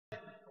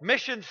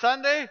Mission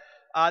Sunday.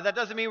 That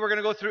doesn't mean we're going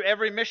to go through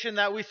every mission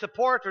that we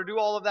support or do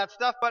all of that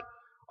stuff, but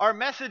our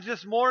message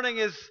this morning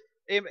is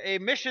a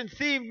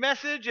mission-themed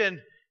message, and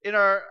in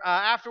our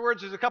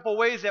afterwards, there's a couple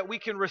ways that we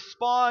can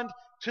respond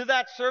to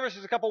that service.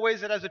 There's a couple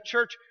ways that as a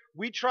church,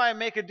 we try and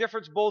make a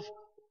difference both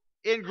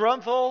in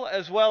Grunthal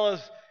as well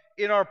as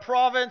in our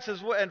province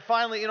and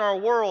finally in our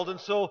world. And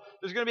so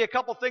there's going to be a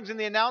couple things in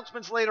the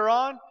announcements later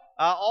on.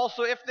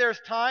 Also, if there's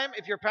time,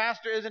 if your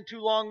pastor isn't too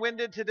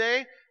long-winded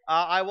today,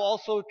 I will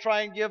also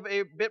try and give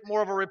a bit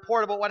more of a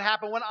report about what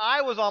happened when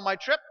I was on my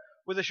trip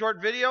with a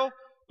short video.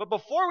 But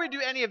before we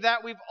do any of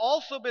that, we've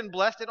also been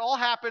blessed. It all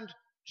happened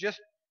just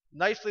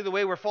nicely the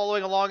way we're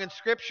following along in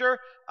Scripture.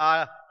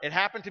 It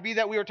happened to be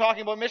that we were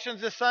talking about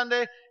missions this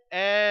Sunday,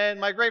 and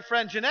my great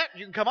friend Jeanette,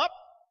 you can come up.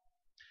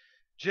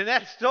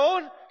 Jeanette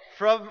Stone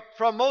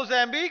from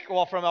Mozambique,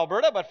 well, from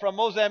Alberta, but from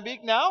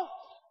Mozambique now,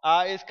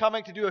 is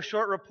coming to do a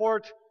short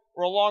report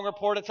or a long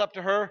report, it's up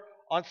to her,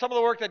 on some of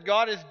the work that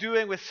God is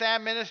doing with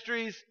Sam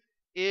Ministries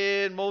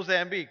in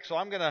Mozambique. So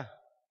I'm going to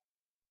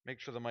make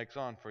sure the mic's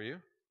on for you.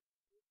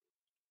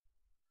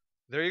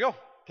 There you go.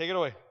 Take it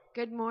away.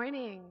 Good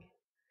morning.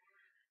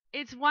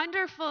 It's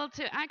wonderful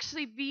to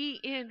actually be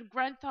in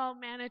Grunthal,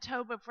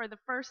 Manitoba for the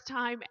first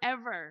time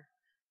ever.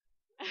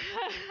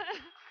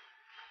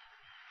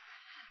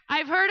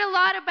 I've heard a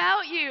lot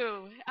about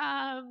you.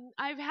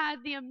 I've had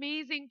the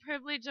amazing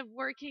privilege of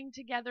working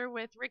together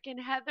with Rick and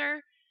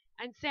Heather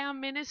and Sam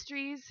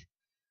Ministries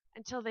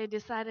until they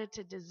decided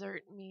to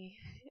desert me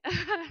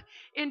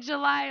in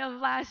July of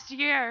last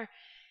year.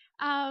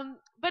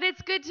 But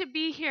it's good to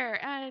be here,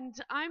 and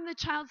I'm the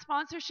child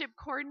sponsorship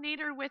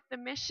coordinator with the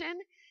mission.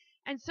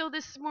 And so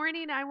this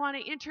morning I want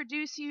to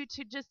introduce you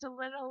to just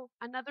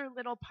another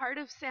little part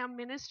of Sam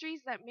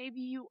Ministries that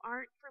maybe you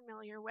aren't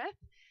familiar with.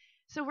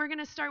 So we're going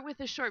to start with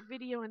a short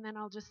video, and then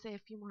I'll just say a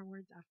few more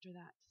words after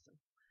that. So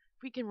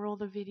if we can roll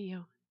the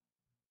video.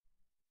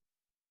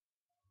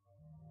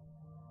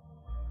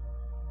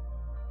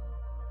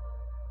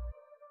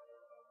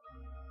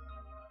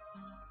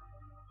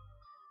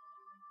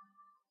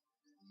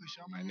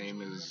 My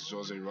name is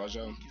Jose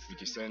Roger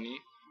Mikiseni,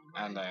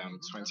 and I am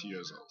 20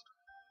 years old.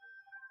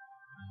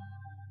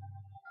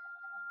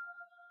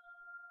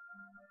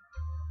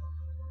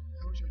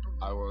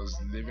 I was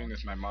living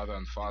with my mother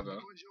and father,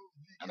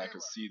 and I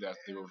could see that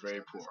they were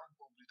very poor.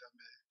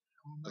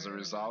 As a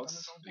result,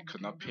 they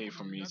could not pay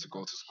for me to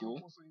go to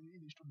school.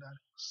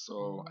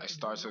 So I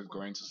started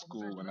going to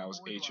school when I was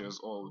 8 years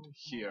old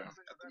here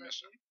at the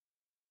mission.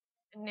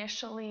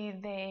 Initially,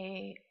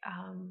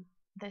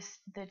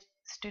 the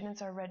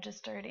students are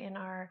registered in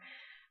our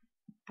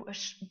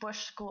bush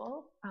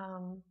school,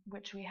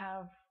 which we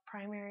have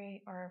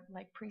primary or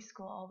like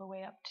preschool all the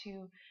way up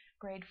to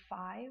grade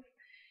 5.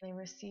 They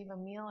receive a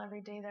meal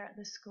every day there at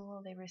the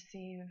school. They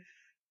receive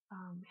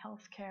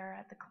health care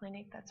at the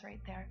clinic that's right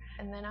there.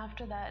 And then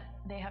after that,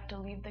 they have to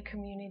leave the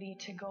community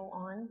to go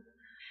on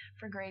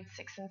for grade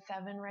 6 and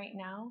 7 right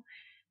now.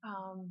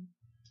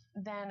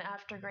 Then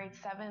after grade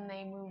 7,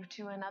 they move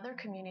to another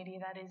community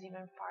that is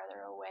even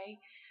farther away.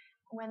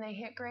 When they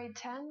hit grade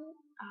 10,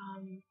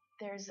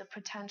 there's a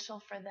potential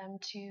for them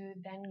to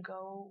then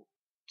go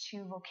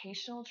to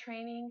vocational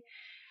training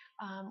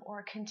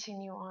or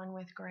continue on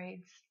with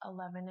grades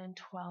 11 and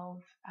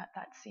 12 at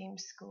that same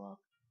school.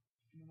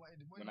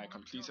 When I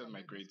completed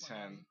my grade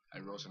 10, I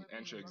wrote an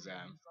entry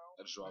exam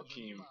at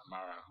Joaquim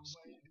Mara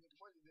School.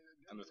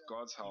 And with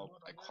God's help,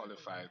 I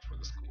qualified for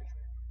the school.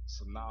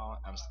 So now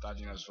I'm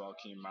studying at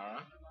Joaquim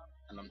Mara,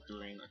 and I'm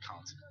doing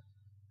accounting.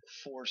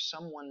 For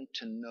someone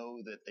to know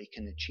that they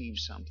can achieve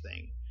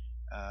something,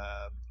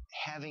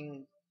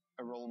 having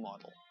a role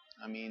model.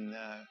 I mean,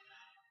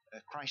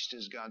 Christ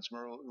is God's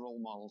role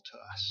model to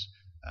us,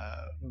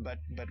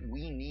 but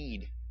we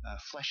need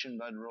flesh and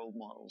blood role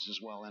models as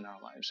well in our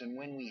lives. And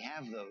when we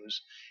have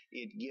those,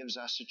 it gives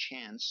us a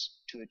chance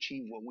to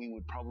achieve what we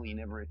would probably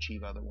never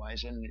achieve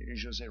otherwise. And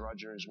Jose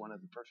Roger is one of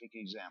the perfect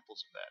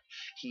examples of that.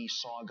 He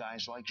saw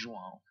guys like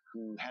João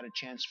who had a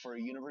chance for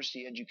a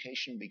university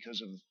education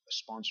because of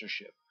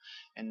sponsorship.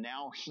 And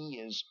now he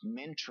is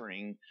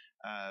mentoring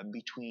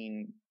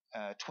between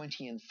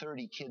 20 and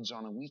 30 kids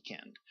on a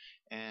weekend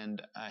and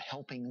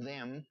helping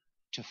them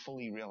to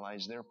fully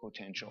realize their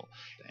potential.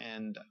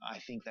 And I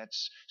think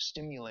that's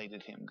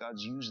stimulated him.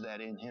 God's used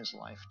that in his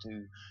life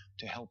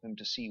to help him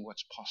to see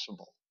what's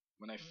possible.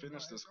 When I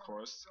finish this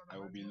course, I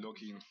will be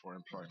looking for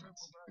employment.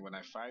 When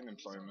I find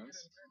employment,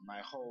 my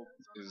hope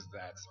is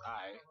that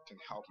I can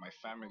help my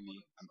family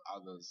and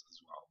others as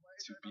well,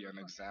 to be an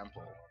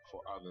example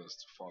for others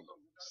to follow,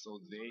 so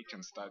they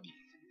can study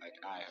like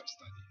I have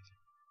studied.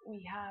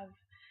 We have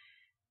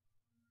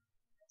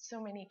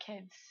so many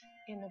kids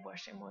in the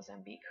bush in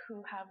Mozambique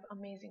who have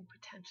amazing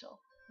potential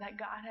that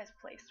God has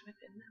placed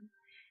within them.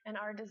 And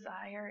our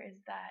desire is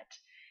that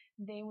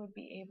they would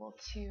be able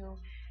to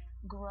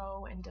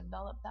grow and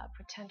develop that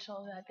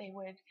potential, that they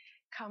would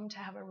come to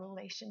have a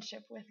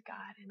relationship with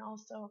God, and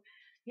also,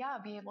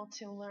 be able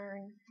to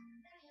learn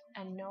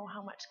and know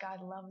how much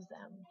God loves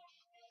them.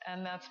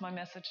 And that's my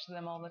message to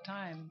them all the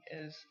time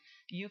is,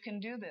 you can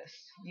do this.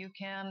 You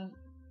can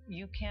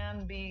you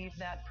can be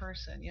that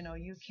person. You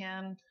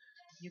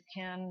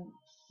can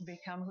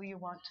become who you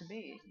want to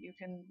be. You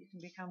can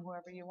become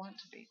whoever you want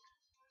to be.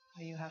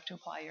 You have to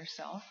apply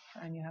yourself,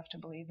 and you have to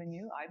believe in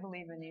you. I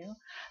believe in you,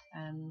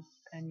 and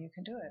you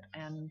can do it,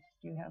 and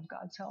you have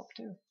God's help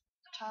too.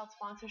 Child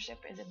sponsorship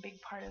is a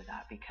big part of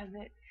that because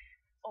it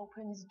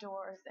opens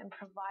doors and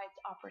provides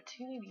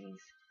opportunities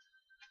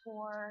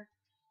for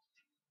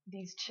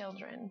these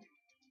children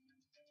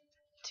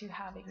to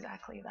have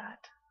exactly that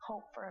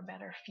hope for a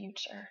better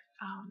future,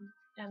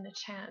 and the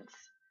chance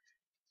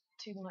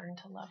to learn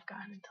to love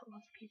God and to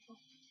love people.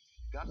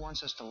 God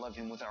wants us to love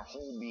Him with our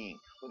whole being,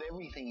 with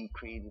everything He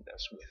created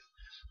us with,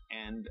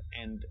 and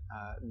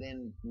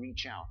then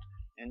reach out.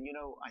 And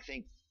I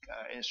think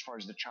as far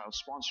as the child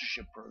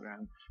sponsorship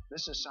program,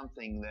 this is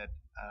something that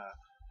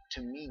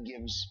to me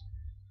gives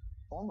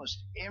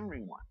almost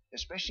everyone,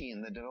 especially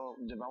in the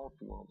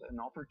developed world, an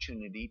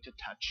opportunity to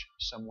touch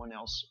someone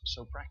else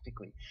so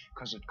practically,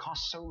 because it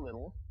costs so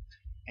little,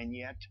 and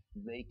yet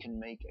they can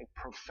make a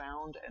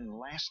profound and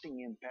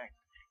lasting impact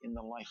in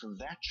the life of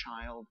that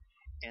child,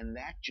 and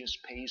that just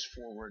pays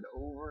forward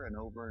over and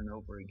over and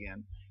over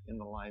again in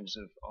the lives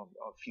of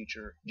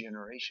future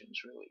generations,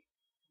 really.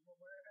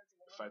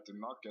 If I did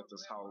not get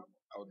this help,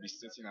 I would be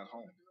sitting at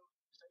home.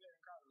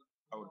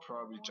 I would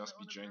probably just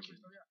be drinking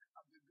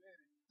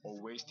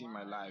or wasting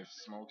my life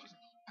smoking.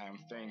 I am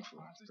thankful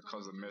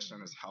because the mission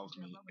has helped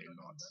me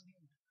a lot.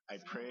 I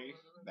pray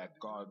that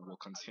God will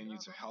continue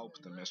to help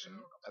the mission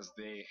as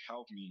they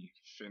help me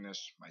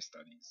finish my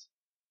studies.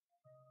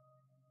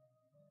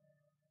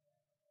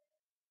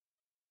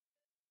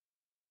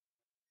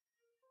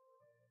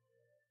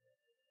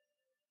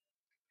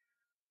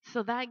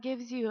 So that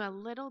gives you a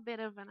little bit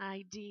of an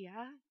idea.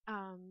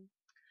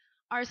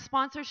 Our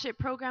sponsorship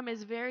program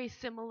is very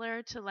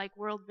similar to like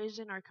World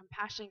Vision or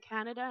Compassion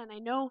Canada, and I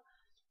know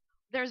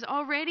there's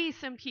already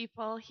some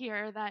people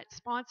here that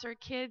sponsor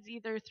kids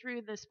either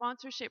through the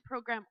sponsorship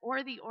program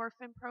or the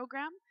orphan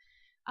program.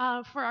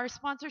 For our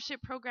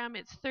sponsorship program,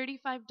 it's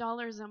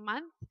 $35 a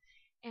month,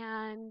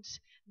 and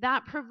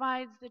that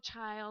provides the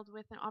child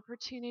with an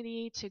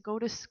opportunity to go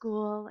to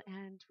school,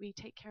 and we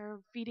take care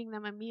of feeding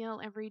them a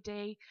meal every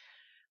day.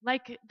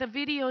 Like the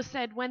video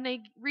said, when they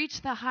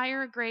reach the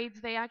higher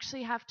grades, they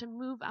actually have to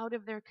move out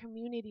of their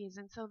communities,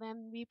 and so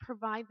then we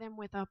provide them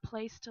with a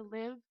place to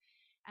live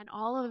and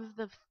all of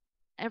the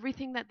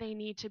everything that they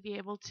need to be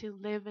able to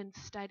live and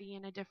study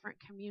in a different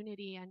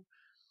community. And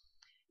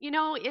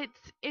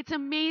it's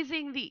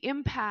amazing the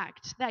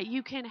impact that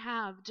you can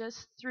have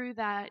just through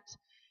that,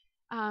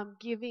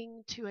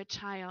 giving to a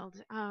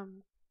child.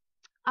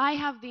 I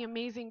have the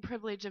amazing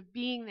privilege of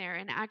being there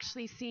and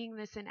actually seeing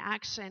this in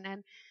action.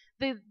 And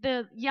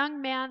the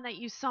young man that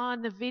you saw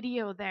in the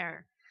video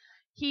there,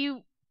 he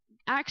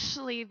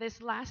actually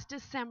this last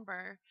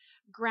December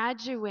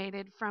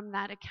graduated from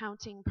that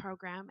accounting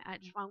program at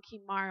João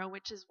Mara,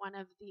 which is one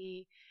of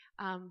the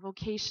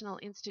vocational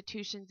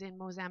institutions in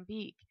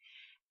Mozambique.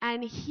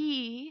 And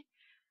he,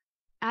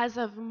 as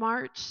of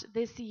March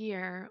this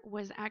year,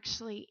 was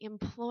actually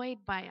employed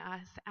by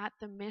us at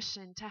the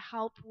mission to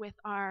help with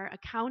our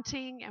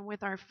accounting and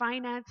with our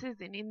finances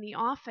and in the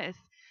office.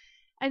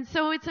 And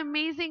so it's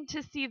amazing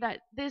to see that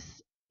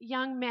this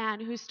young man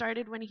who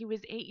started when he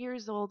was 8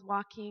 years old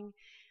walking,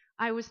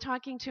 I was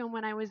talking to him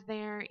when I was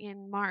there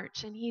in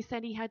March, and he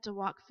said he had to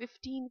walk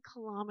 15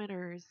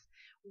 kilometers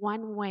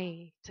one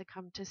way to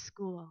come to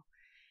school.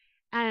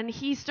 And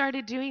he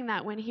started doing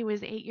that when he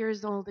was 8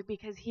 years old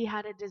because he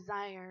had a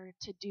desire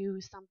to do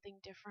something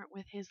different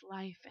with his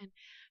life. And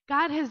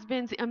God has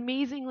been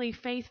amazingly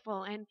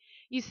faithful. And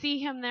you see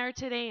him there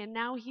today, and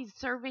now he's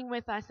serving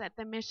with us at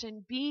the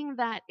mission, being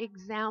that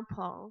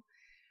example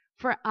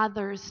for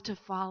others to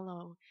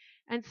follow.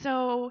 And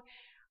so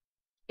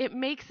it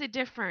makes a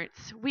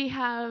difference. We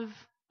have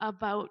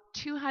about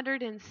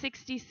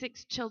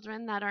 266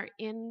 children that are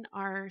in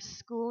our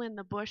school in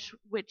the bush,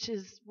 which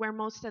is where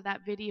most of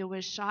that video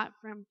was shot,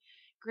 from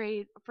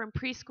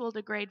preschool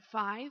to grade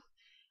 5.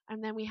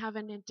 And then we have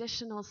an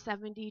additional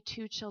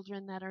 72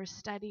 children that are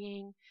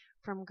studying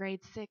from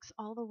grade 6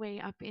 all the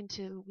way up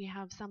into, we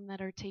have some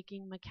that are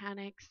taking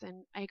mechanics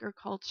and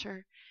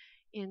agriculture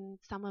in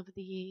some of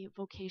the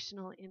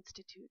vocational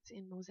institutes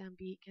in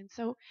Mozambique. And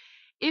so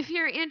if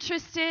you're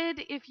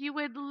interested, if you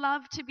would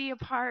love to be a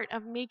part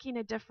of making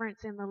a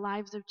difference in the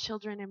lives of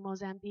children in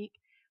Mozambique,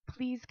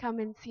 please come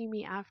and see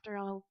me after.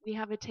 We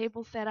have a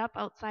table set up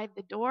outside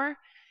the door.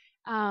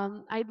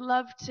 I'd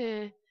love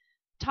to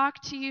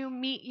talk to you,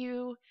 meet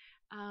you,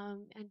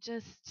 and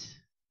just,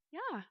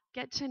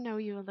 get to know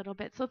you a little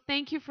bit. So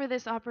thank you for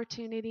this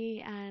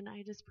opportunity, and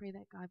I just pray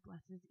that God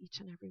blesses each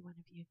and every one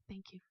of you.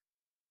 Thank you.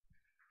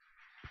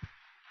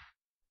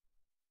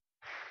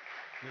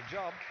 Good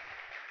job.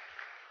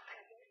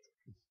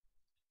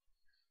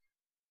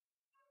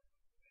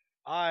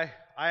 I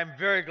am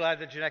very glad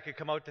that Jeanette could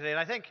come out today, and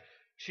I think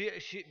she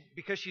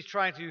because she's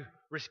trying to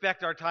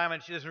respect our time,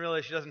 and she doesn't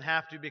realize she doesn't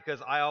have to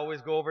because I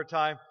always go over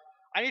time.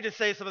 I need to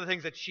say some of the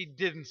things that she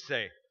didn't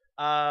say.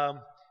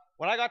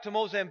 When I got to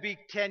Mozambique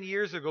 10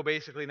 years ago,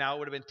 basically now, it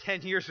would have been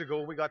 10 years ago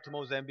when we got to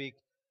Mozambique.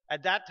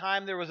 At that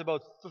time, there was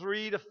about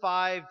 3 to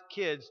 5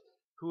 kids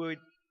who had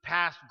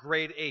passed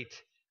grade 8.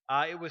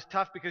 It was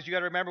tough because you got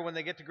to remember when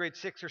they get to grade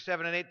 6 or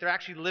 7 and 8, they're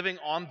actually living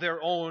on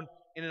their own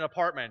in an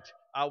apartment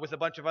with a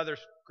bunch of other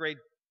grade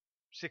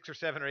 6 or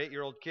 7 or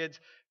 8-year-old kids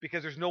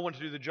because there's no one to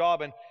do the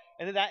job. And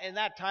in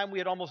that time, we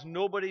had almost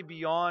nobody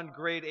beyond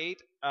grade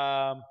 8.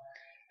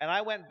 And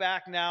I went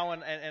back now,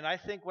 and I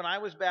think when I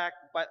was back,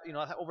 but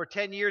over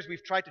 10 years,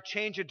 we've tried to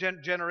change a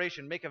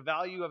generation, make a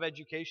value of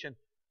education,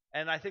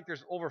 and I think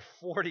there's over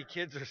 40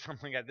 kids or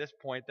something at this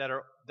point that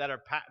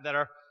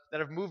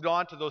have moved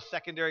on to those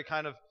secondary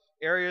kind of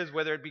areas,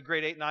 whether it be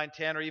grade 8, 9,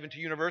 10, or even to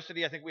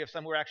university. I think we have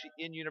some who are actually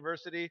in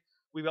university.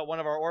 We've got one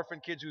of our orphan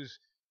kids who's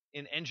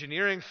in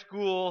engineering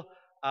school,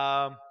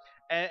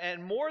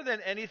 and more than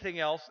anything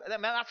else,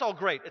 that's all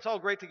great. It's all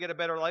great to get a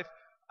better life.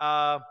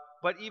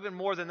 But even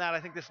more than that, I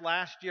think this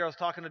last year, I was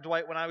talking to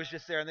Dwight when I was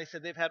just there, and they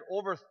said they've had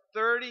over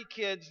 30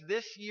 kids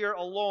this year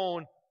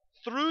alone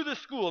through the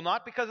school,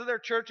 not because of their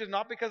churches,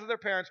 not because of their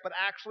parents, but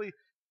actually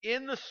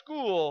in the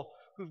school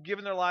who've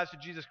given their lives to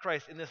Jesus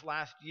Christ in this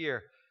last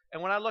year.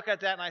 And when I look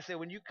at that and I say,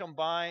 when you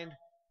combine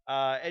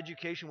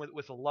education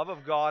with the love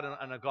of God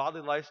and a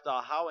godly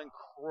lifestyle, how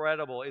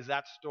incredible is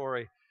that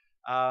story?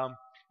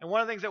 And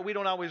one of the things that we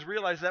don't always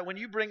realize is that when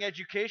you bring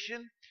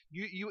education,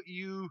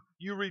 you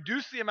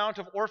reduce the amount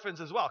of orphans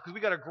as well, because we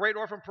got a great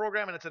orphan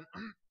program and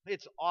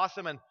it's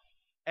awesome.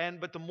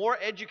 But the more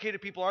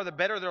educated people are, the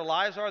better their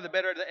lives are, the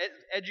better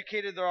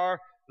educated they are,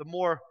 the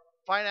more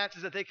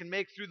finances that they can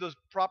make through those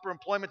proper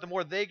employment, the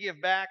more they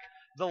give back,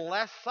 the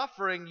less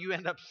suffering you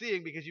end up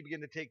seeing because you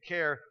begin to take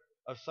care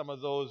of some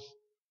of those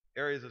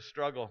areas of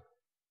struggle.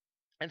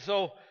 And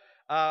so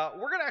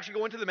we're going to actually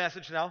go into the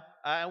message now,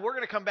 and we're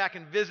going to come back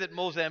and visit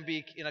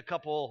Mozambique in a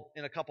couple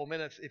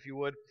minutes, if you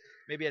would,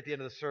 maybe at the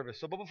end of the service.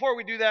 But before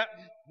we do that,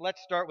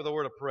 let's start with a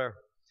word of prayer.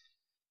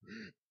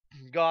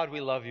 God,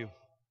 we love you.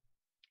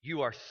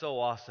 You are so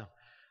awesome.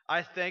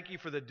 I thank you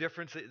for the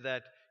difference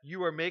that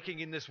you are making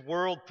in this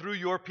world through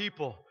your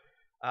people.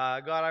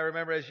 God, I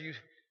remember as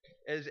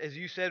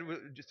you said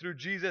through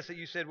Jesus, that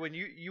you said when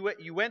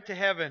you went to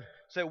heaven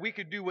so that we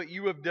could do what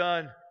you have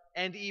done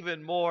and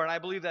even more. And I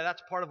believe that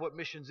that's part of what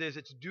missions is.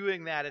 It's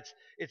doing that.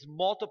 It's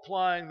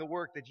multiplying the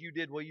work that you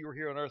did while you were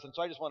here on earth. And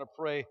so I just want to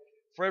pray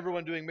for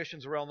everyone doing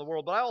missions around the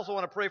world. But I also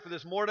want to pray for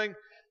this morning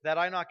that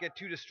I not get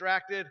too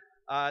distracted,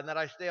 and that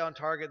I stay on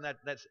target, and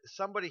that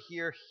somebody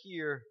here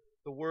hear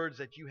the words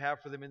that you have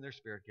for them in their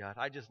spirit, God.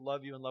 I just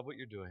love you and love what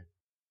you're doing.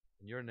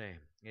 In your name,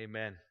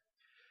 amen.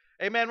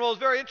 Amen. Well, it's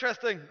very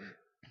interesting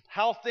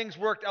how things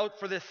worked out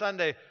for this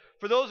Sunday.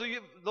 For those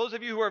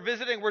of you who are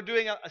visiting, we're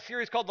doing a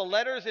series called the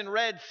Letters in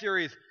Red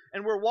series.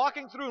 And we're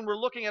walking through and we're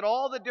looking at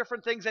all the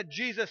different things that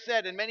Jesus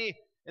said. In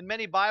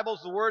many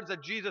Bibles, the words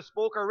that Jesus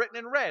spoke are written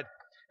in red.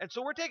 And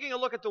so we're taking a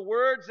look at the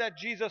words that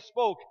Jesus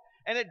spoke.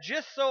 And it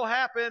just so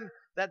happened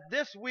that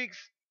this week's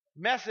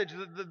message,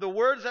 the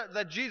words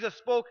that Jesus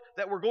spoke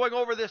that we're going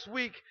over this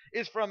week,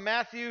 is from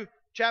Matthew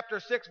chapter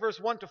 6, verse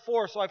 1 to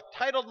 4. So I've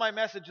titled my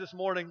message this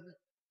morning,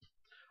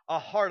 A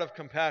Heart of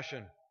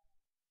Compassion.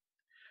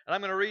 And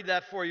I'm going to read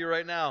that for you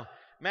right now.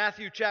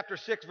 Matthew chapter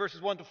 6,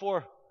 verses 1 to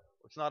 4.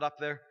 It's not up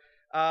there.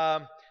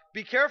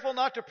 Be careful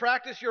not to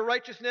practice your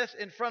righteousness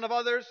in front of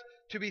others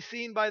to be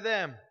seen by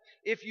them.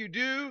 If you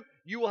do,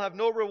 you will have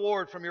no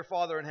reward from your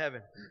Father in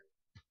heaven.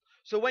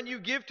 So when you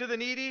give to the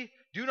needy,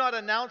 do not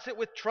announce it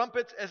with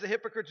trumpets as the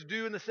hypocrites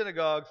do in the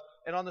synagogues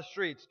and on the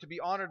streets to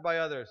be honored by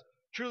others.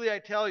 Truly I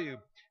tell you,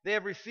 they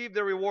have received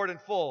their reward in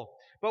full.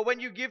 But when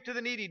you give to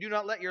the needy, do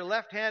not let your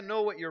left hand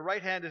know what your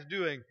right hand is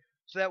doing,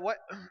 so that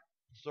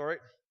Sorry,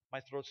 my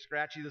throat's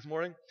scratchy this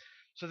morning.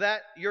 So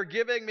that your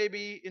giving may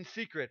be in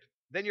secret.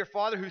 Then your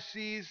Father who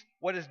sees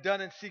what is done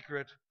in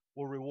secret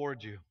will reward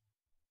you.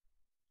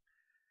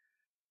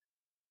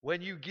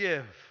 When you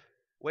give.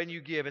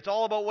 It's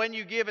all about when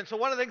you give. And so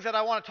one of the things that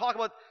I want to talk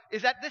about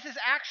is that this is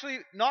actually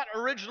not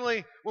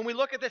originally, when we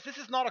look at this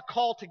is not a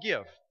call to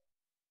give.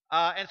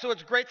 And so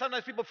it's great.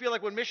 Sometimes people feel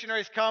like when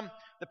missionaries come,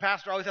 the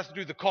pastor always has to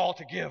do the call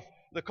to give.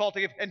 The call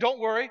to give. And don't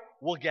worry,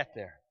 we'll get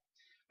there.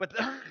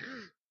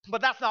 But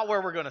that's not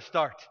where we're going to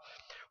start.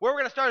 Where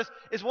we're going to start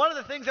is one of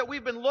the things that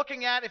we've been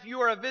looking at, if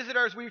you are a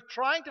visitor, is we're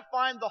trying to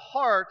find the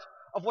heart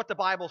of what the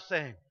Bible's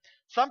saying.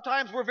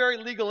 Sometimes we're very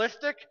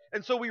legalistic,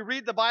 and so we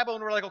read the Bible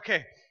and we're like,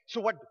 okay,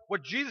 so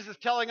what Jesus is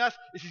telling us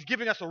is he's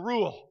giving us a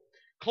rule.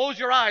 Close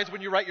your eyes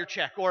when you write your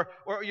check, or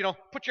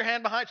put your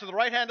hand behind so the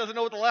right hand doesn't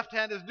know what the left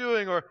hand is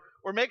doing, or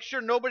make sure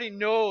nobody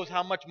knows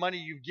how much money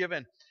you've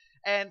given.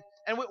 And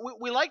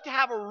we like to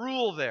have a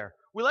rule there.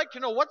 We like to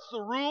know what's the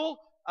rule.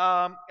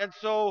 And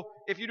so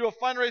if you do a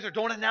fundraiser,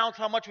 don't announce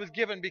how much was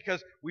given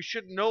because we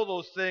shouldn't know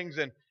those things,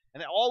 and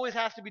it always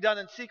has to be done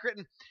in secret.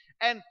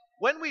 And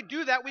when we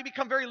do that, we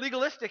become very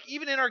legalistic,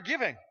 even in our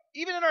giving.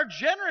 Even in our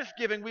generous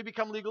giving, we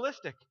become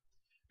legalistic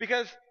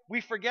because we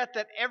forget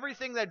that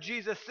everything that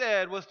Jesus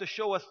said was to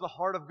show us the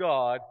heart of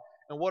God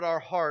and what our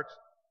heart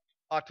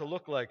ought to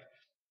look like.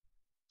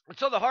 And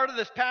so the heart of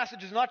this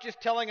passage is not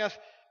just telling us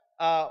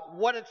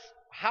what it's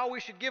how we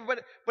should give,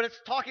 but it's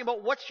talking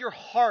about what's your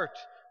heart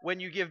when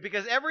you give,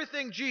 because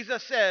everything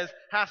Jesus says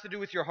has to do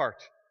with your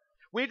heart.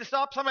 We need to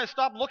stop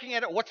looking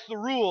at it, what's the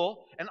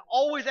rule, and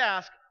always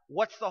ask,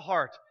 what's the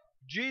heart?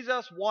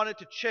 Jesus wanted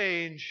to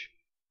change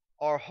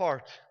our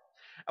heart.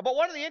 But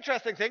one of the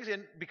interesting things,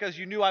 and because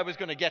you knew I was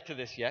going to get to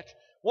this yet,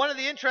 one of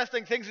the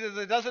interesting things is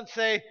it doesn't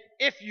say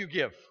if you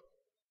give.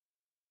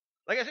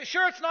 Like I said,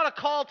 sure, it's not a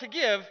call to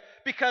give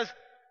because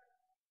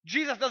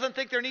Jesus doesn't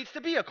think there needs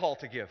to be a call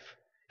to give.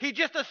 He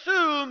just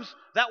assumes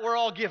that we're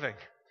all giving.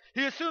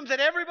 He assumes that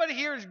everybody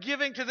here is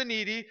giving to the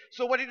needy.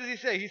 So what does he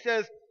say? He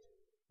says,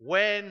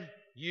 when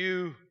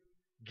you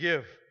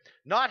give.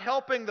 Not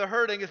helping the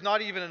hurting is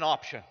not even an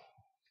option.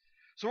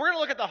 So we're going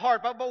to look at the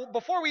heart, but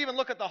before we even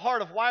look at the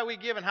heart of why we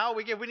give and how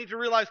we give, we need to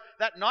realize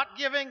that not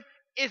giving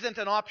isn't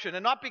an option.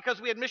 And not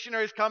because we had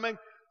missionaries coming,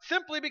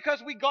 simply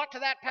because we got to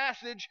that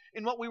passage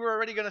in what we were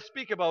already going to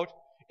speak about.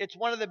 It's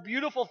one of the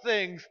beautiful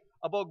things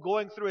about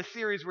going through a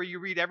series where you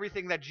read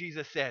everything that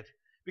Jesus said,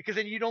 because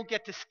then you don't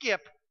get to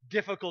skip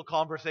difficult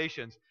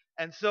conversations.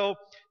 And so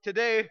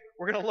today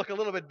we're going to look a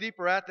little bit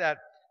deeper at that,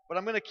 but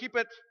I'm going to keep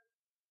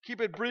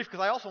it brief because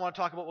I also want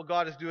to talk about what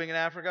God is doing in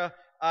Africa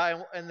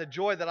and the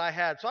joy that I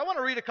had. So I want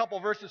to read a couple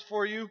verses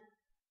for you.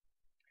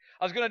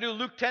 I was going to do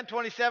Luke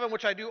 10:27,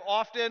 which I do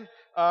often,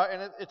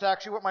 and it's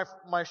actually what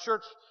my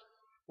shirt's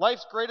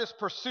life's greatest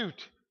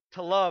pursuit,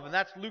 to love. And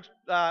that's Luke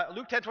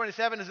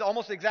 10:27 is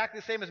almost exactly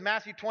the same as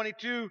Matthew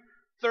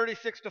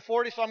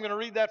 22:36-40. So I'm going to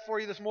read that for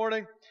you this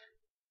morning.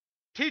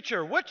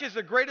 Teacher, which is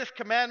the greatest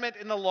commandment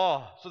in the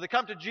law? So they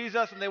come to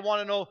Jesus and they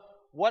want to know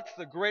what's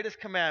the greatest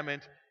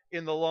commandment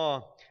in the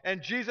law.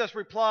 And Jesus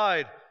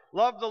replied,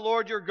 love the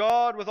Lord your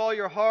God with all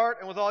your heart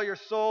and with all your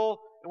soul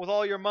and with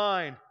all your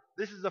mind.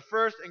 This is the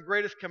first and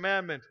greatest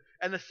commandment.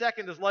 And the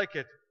second is like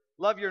it.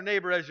 Love your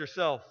neighbor as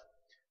yourself.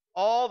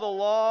 All the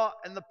law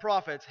and the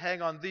prophets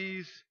hang on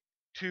these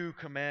two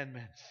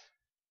commandments.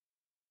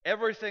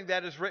 Everything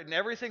that is written,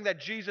 everything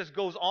that Jesus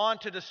goes on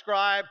to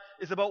describe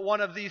is about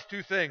one of these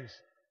two things.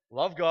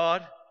 Love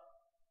God,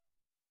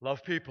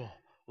 love people.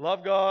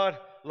 Love God,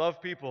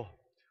 love people.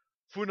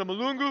 Funa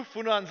Mulungu,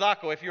 Funa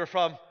Anzako, if you're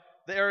from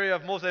the area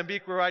of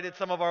Mozambique where I did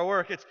some of our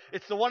work.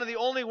 It's one of the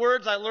only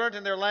words I learned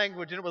in their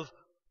language, and it was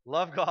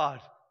love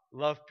God,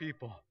 love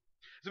people.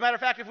 As a matter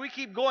of fact, if we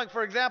keep going,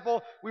 for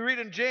example, we read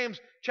in James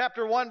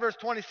chapter 1, verse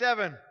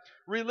 27,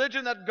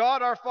 religion that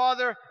God our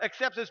Father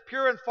accepts as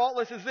pure and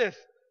faultless is this,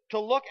 to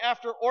look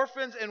after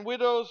orphans and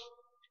widows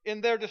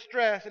in their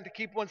distress and to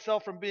keep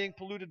oneself from being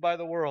polluted by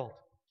the world.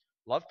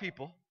 Love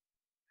people,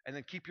 and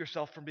then keep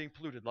yourself from being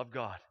polluted. Love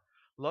God.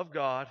 Love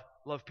God,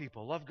 love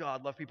people. Love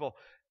God, love people.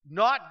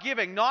 Not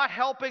giving, not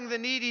helping the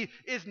needy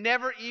is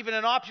never even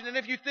an option. And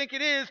if you think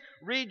it is,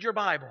 read your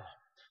Bible.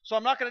 So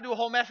I'm not going to do a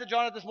whole message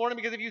on it this morning,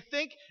 because if you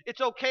think it's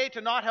okay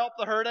to not help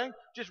the hurting,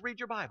 just read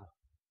your Bible.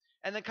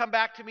 And then come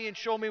back to me and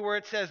show me where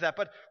it says that.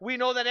 But we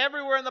know that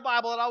everywhere in the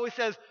Bible it always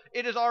says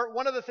it is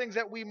one of the things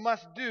that we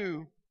must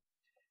do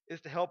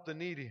is to help the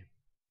needy.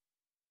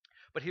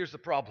 But here's the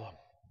problem.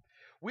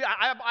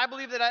 I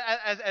believe that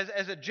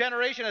as a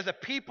generation, as a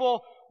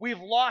people, we've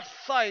lost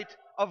sight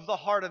of the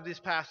heart of this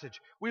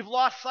passage. We've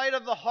lost sight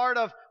of the heart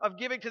of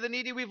giving to the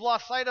needy. We've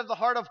lost sight of the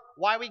heart of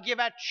why we give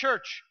at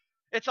church.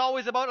 It's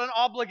always about an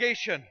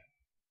obligation.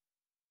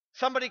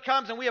 Somebody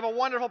comes and we have a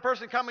wonderful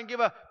person come and give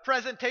a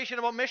presentation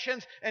about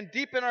missions, and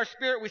deep in our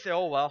spirit we say,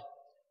 oh well,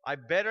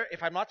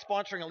 if I'm not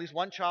sponsoring at least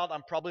one child,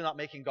 I'm probably not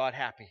making God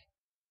happy.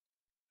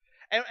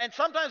 And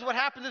sometimes what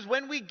happens is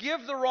when we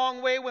give the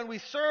wrong way, when we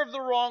serve the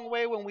wrong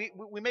way, when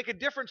we make a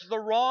difference the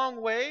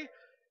wrong way,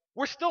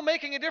 we're still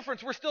making a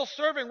difference. We're still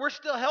serving. We're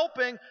still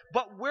helping,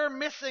 but we're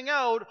missing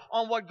out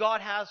on what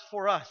God has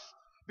for us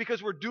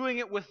because we're doing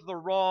it with the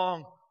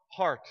wrong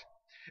heart.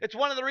 It's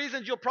one of the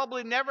reasons you'll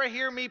probably never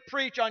hear me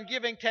preach on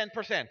giving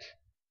 10%.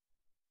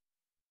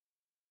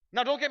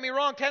 Now, don't get me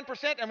wrong,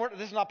 10%, and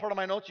this is not part of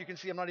my notes. You can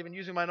see I'm not even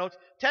using my notes.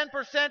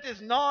 10%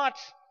 is not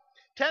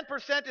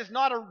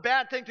a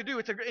bad thing to do.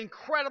 It's an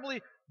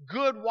incredibly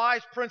good,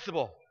 wise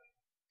principle.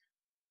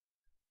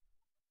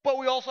 But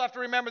we also have to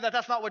remember that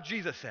that's not what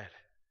Jesus said.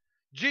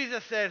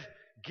 Jesus said,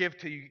 give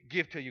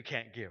till you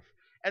can't give.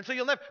 And so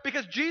you'll never,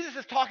 because Jesus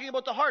is talking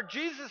about the heart.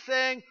 Jesus is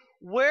saying,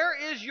 where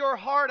is your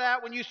heart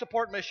at when you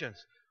support missions?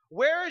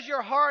 Where is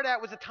your heart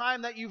at with the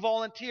time that you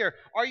volunteer?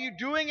 Are you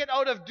doing it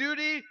out of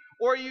duty,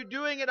 or are you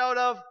doing it out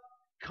of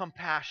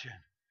compassion?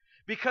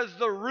 Because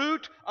the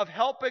root of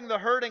helping the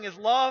hurting is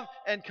love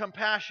and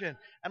compassion.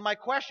 And my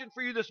question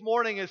for you this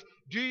morning is,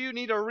 do you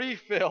need a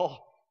refill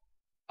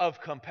of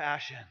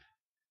compassion?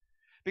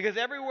 Because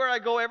everywhere I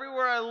go,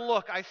 everywhere I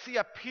look, I see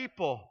a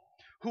people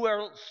who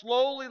are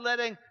slowly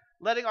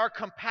letting our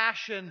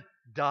compassion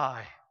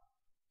die.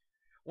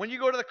 When you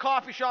go to the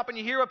coffee shop and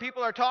you hear what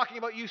people are talking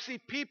about, you see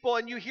people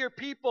and you hear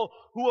people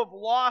who have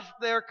lost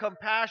their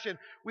compassion.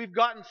 We've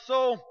gotten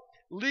so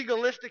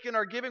legalistic in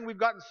our giving. We've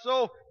gotten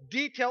so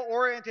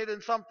detail-oriented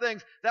in some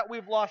things that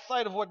we've lost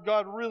sight of what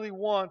God really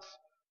wants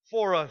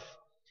for us.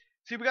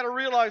 See, we've got to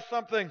realize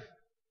something.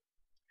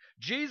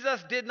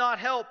 Jesus did not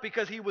help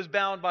because he was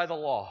bound by the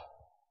law.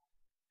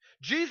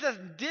 Jesus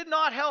did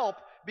not help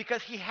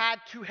because he had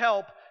to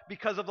help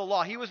because of the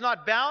law. He was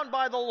not bound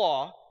by the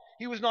law.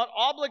 He was not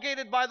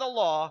obligated by the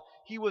law.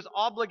 He was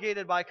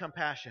obligated by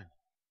compassion.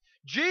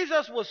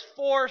 Jesus was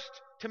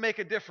forced to make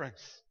a difference,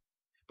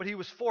 but he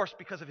was forced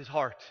because of his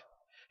heart.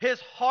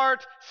 His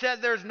heart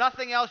said there's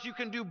nothing else you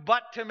can do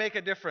but to make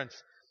a difference.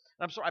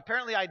 I'm sorry,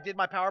 apparently I did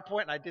my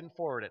PowerPoint and I didn't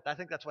forward it. I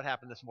think that's what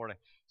happened this morning.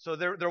 So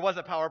there was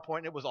a PowerPoint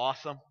and it was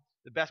awesome.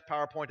 The best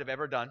PowerPoint I've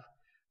ever done.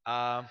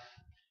 I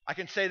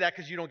can say that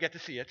because you don't get to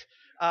see it.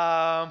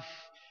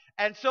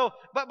 And so,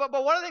 but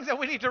one of the things that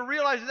we need to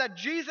realize is that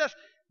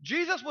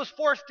Jesus was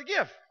forced to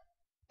give,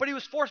 but he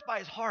was forced by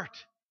his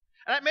heart.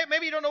 And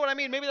maybe you don't know what I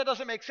mean. Maybe that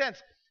doesn't make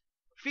sense.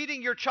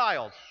 Feeding your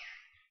child.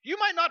 You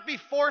might not be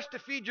forced to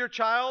feed your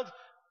child.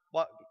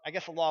 Well, I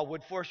guess the law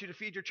would force you to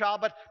feed your child,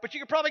 but you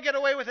could probably get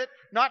away with it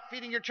not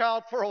feeding your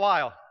child for a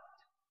while.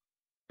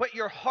 But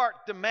your heart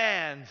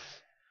demands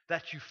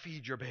that you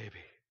feed your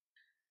baby.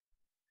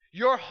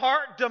 Your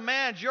heart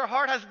demands, your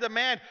heart has a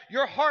demand,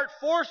 your heart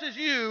forces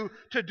you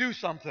to do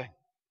something.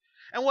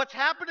 And what's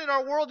happened in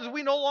our world is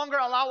we no longer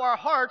allow our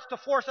hearts to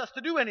force us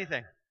to do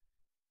anything.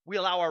 We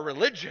allow our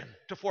religion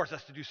to force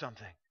us to do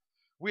something.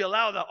 We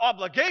allow the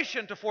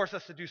obligation to force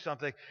us to do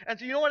something. And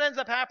so you know what ends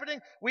up happening?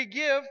 We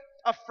give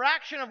a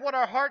fraction of what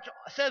our heart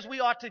says we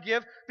ought to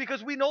give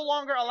because we no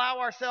longer allow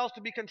ourselves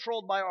to be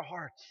controlled by our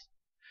hearts.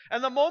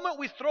 And the moment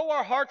we throw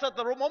our hearts out,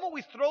 the moment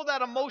we throw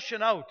that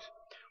emotion out,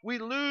 we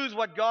lose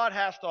what God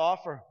has to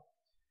offer.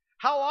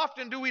 How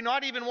often do we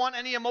not even want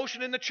any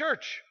emotion in the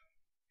church?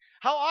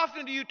 How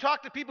often do you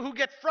talk to people who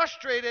get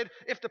frustrated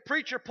if the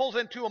preacher pulls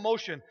into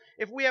emotion?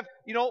 If we have,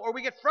 or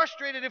we get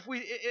frustrated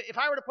if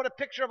I were to put a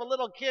picture of a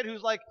little kid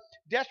who's like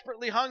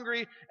desperately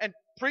hungry and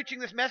preaching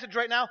this message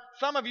right now,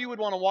 some of you would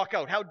want to walk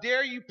out. How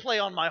dare you play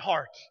on my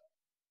heart?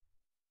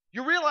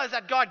 You realize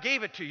that God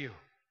gave it to you.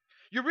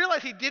 You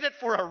realize he did it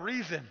for a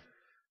reason.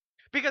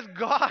 Because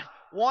God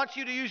wants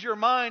you to use your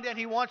mind and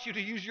he wants you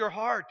to use your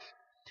heart.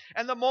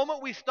 And the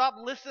moment we stop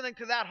listening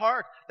to that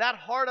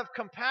heart of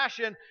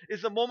compassion,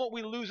 is the moment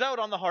we lose out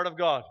on the heart of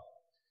God.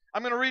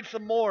 I'm going to read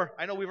some more.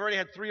 I know we've already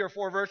had 3 or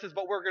 4 verses,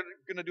 but we're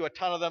going to do a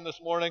ton of them this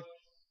morning.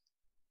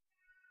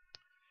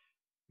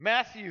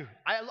 Matthew.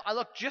 I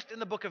looked just in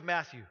the book of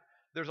Matthew.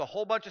 There's a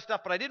whole bunch of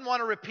stuff, but I didn't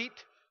want to repeat,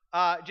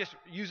 just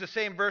use the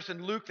same verse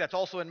in Luke that's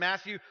also in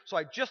Matthew. So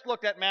I just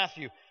looked at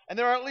Matthew. And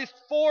there are at least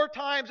 4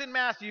 times in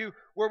Matthew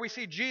where we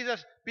see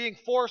Jesus being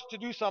forced to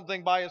do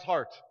something by his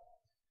heart.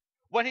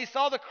 When he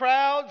saw the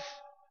crowds,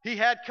 he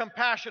had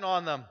compassion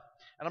on them.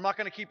 And I'm not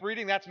going to keep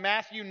reading. That's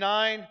Matthew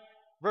 9,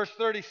 verse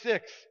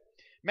 36.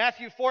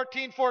 Matthew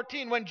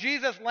 14:14. When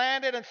Jesus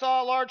landed and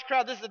saw a large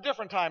crowd, this is a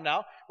different time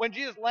now. When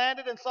Jesus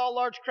landed and saw a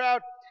large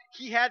crowd,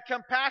 he had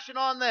compassion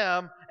on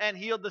them and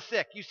healed the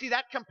sick. You see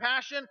that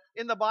compassion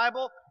in the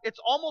Bible? It's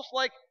almost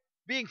like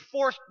being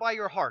forced by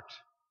your heart.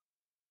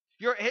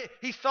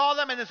 He saw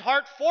them and his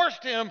heart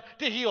forced him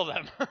to heal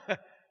them.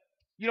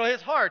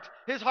 His heart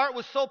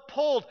was so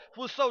pulled,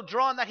 was so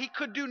drawn that he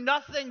could do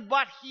nothing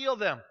but heal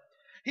them.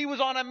 He was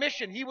on a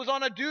mission, he was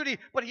on a duty,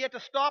 but he had to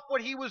stop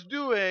what he was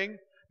doing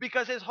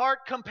because his heart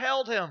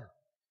compelled him.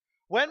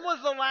 When was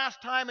the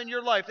last time in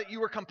your life that you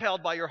were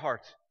compelled by your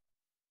heart?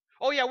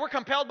 Oh yeah, we're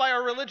compelled by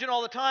our religion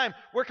all the time.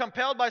 We're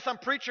compelled by some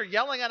preacher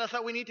yelling at us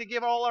that we need to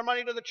give all our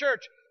money to the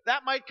church.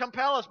 That might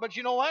compel us, but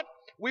you know what?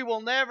 We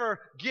will never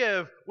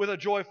give with a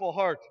joyful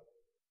heart.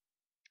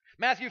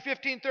 Matthew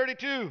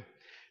 15:32.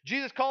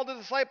 Jesus called the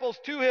disciples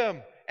to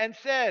him and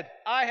said,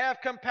 I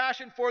have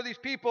compassion for these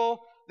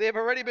people. They have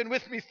already been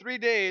with me 3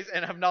 days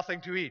and have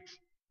nothing to eat.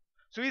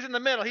 So he's in the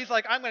middle. He's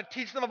like, I'm going to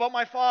teach them about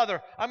my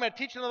Father. I'm going to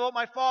teach them about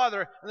my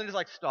Father. And then he's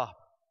like, stop.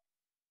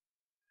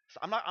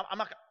 I'm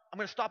going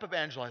to stop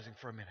evangelizing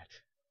for a minute.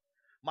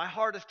 My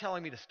heart is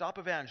telling me to stop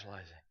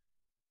evangelizing.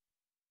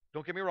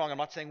 Don't get me wrong. I'm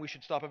not saying we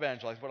should stop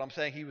evangelizing, but I'm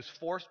saying he was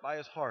forced by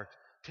his heart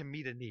to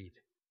meet a need.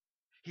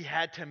 He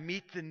had to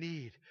meet the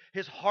need.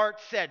 His heart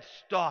said,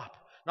 stop.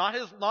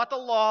 Not the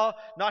law,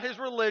 not his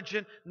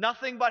religion,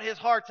 nothing but his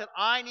heart said,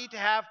 I need to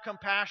have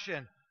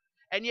compassion.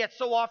 And yet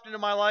so often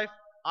in my life,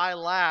 I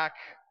lack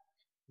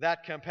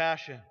that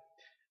compassion.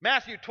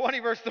 Matthew 20,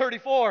 verse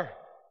 34.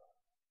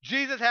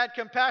 Jesus had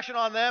compassion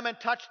on them and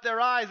touched their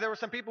eyes. There were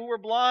some people who were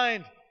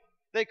blind.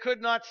 They could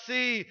not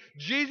see.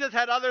 Jesus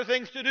had other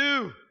things to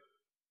do.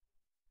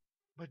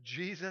 But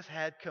Jesus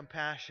had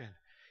compassion.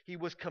 He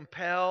was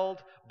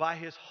compelled by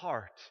his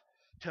heart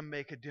to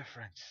make a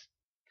difference.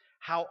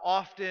 How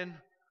often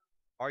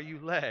are you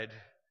led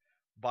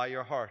by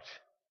your heart?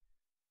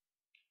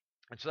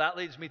 And so that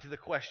leads me to the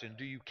question,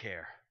 do you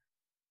care?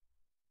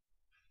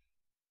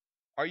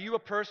 Are you a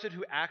person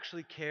who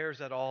actually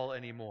cares at all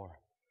anymore?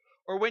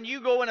 Or when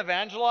you go and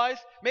evangelize,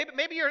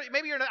 maybe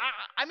you're not,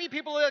 I meet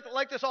people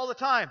like this all the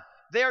time.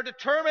 They are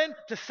determined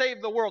to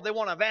save the world. They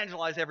want to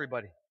evangelize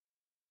everybody.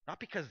 Not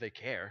because they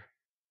care,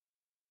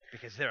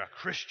 because they're a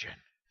Christian.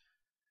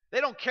 They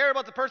don't care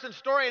about the person's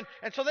story,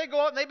 and so they go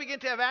out and they begin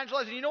to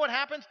evangelize, and you know what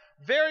happens?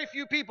 Very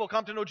few people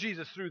come to know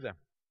Jesus through them.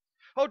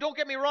 Oh, don't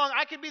get me wrong,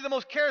 I could be the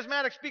most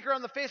charismatic speaker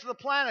on the face of the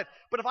planet,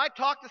 but if I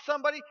talk to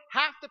somebody,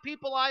 half the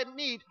people I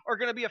meet are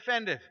going to be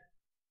offended.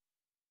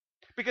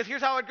 Because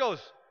here's how it goes.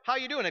 How are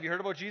you doing? Have you heard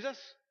about Jesus?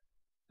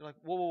 You're like,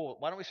 whoa,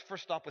 why don't we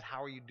first stop with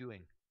how are you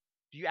doing?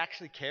 Do you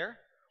actually care?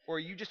 Or are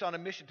you just on a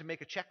mission to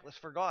make a checklist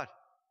for God?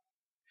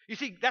 You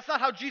see, that's not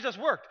how Jesus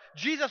worked.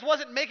 Jesus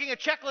wasn't making a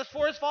checklist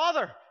for his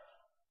Father.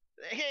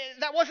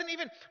 That wasn't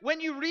even, when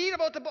you read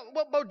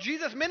about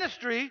Jesus'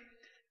 ministry,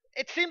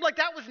 it seemed like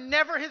that was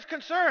never his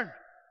concern.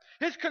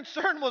 His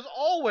concern was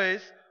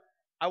always,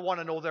 I want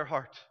to know their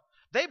heart.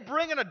 They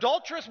bring an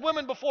adulterous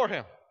woman before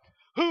him,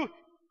 who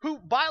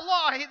by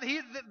law,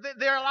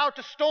 they're allowed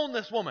to stone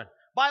this woman.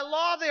 By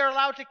law, they are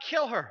allowed to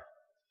kill her.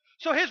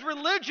 So his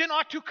religion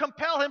ought to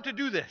compel him to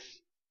do this.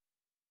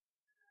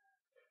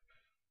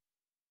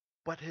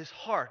 But his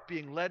heart,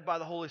 being led by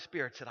the Holy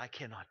Spirit, said, I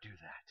cannot do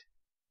that.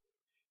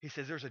 He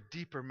says there's a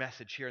deeper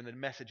message here, and the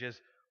message is,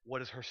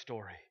 what is her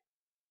story?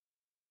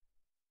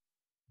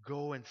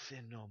 Go and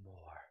sin no more.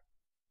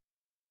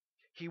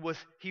 He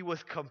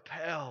was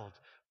compelled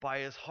by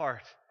his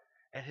heart,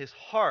 and his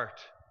heart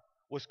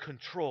was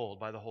controlled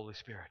by the Holy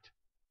Spirit.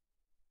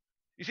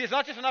 You see, it's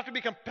not just enough to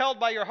be compelled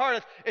by your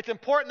heart. It's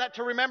important that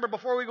to remember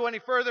before we go any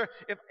further,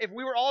 if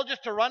we were all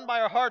just to run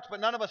by our hearts,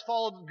 but none of us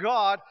followed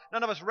God,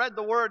 none of us read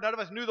the Word, none of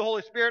us knew the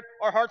Holy Spirit,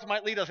 our hearts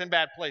might lead us in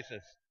bad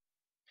places.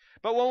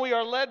 But when we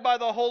are led by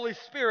the Holy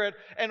Spirit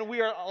and we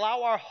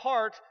allow our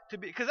heart to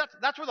be, because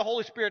that's where the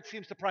Holy Spirit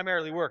seems to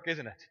primarily work,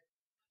 isn't it?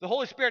 The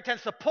Holy Spirit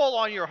tends to pull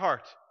on your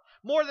heart.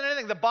 More than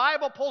anything, the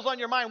Bible pulls on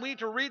your mind. We need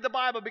to read the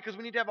Bible because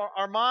we need to have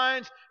our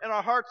minds and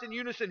our hearts in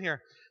unison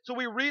here. So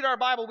we read our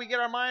Bible, we get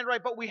our mind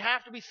right, but we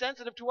have to be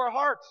sensitive to our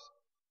hearts.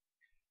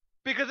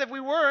 Because if we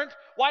weren't,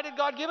 why did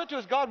God give it to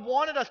us? God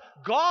wanted us.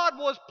 God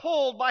was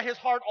pulled by his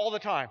heart all the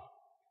time.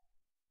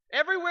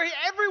 Everywhere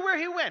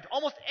he went,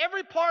 almost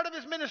every part of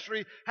his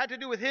ministry had to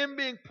do with him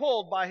being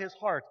pulled by his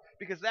heart,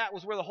 because that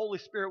was where the Holy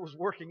Spirit was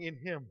working in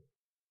him.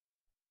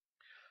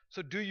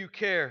 So do you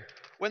care?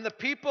 When the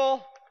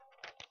people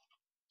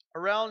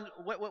around,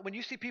 when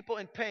you see people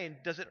in pain,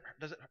 does it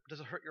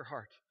hurt your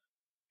heart?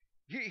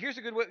 Here's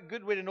a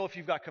good way to know if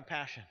you've got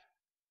compassion.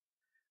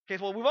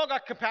 Okay, well, we've all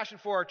got compassion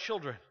for our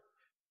children.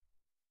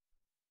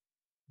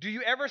 Do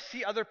you ever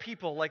see other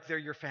people like they're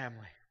your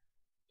family?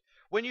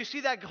 When you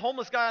see that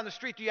homeless guy on the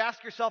street, do you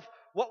ask yourself,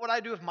 what would I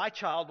do if my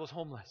child was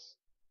homeless?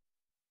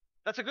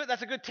 That's a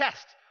good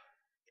test.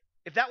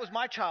 If that was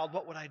my child,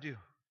 what would I do?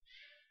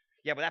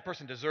 Yeah, but that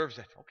person deserves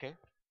it. Okay.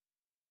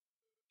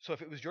 So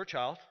if it was your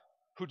child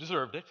who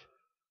deserved it,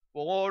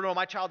 well, oh no,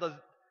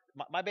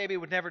 my baby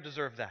would never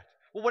deserve that.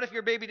 Well, what if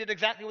your baby did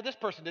exactly what this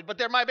person did, but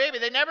they're my baby,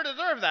 they never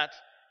deserve that.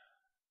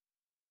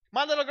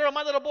 My little girl,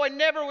 my little boy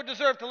never would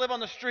deserve to live on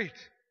the street.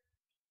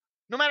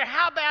 No matter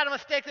how bad a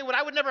mistake they would,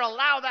 I would never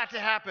allow that to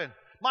happen.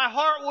 My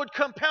heart would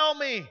compel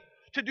me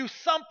to do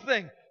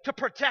something to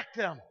protect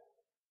them.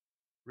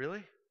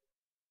 Really?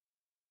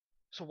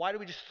 So why do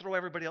we just throw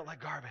everybody out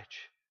like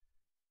garbage?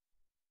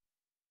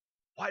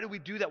 Why do we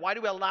do that? Why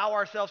do we allow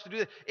ourselves to do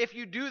that? If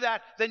you do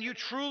that, then you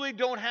truly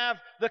don't have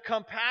the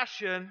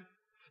compassion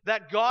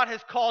that God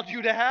has called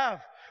you to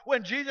have.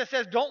 When Jesus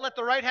says, don't let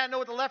the right hand know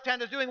what the left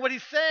hand is doing, what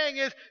he's saying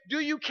is, do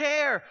you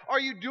care? Are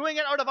you doing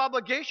it out of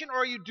obligation, or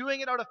are you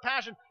doing it out of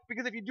passion?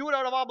 Because if you do it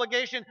out of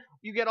obligation,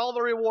 you get all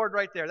the reward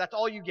right there. That's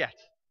all you get.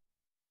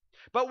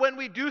 But when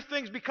we do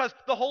things because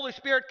the Holy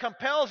Spirit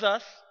compels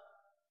us,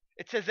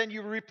 it says then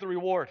you reap the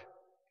reward.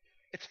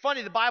 It's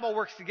funny, the Bible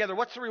works together.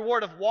 What's the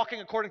reward of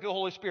walking according to the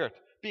Holy Spirit?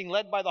 Being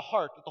led by the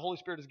heart that the Holy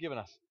Spirit has given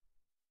us.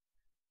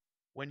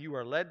 When you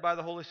are led by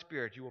the Holy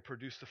Spirit, you will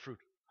produce the fruit.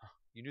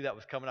 You knew that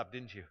was coming up,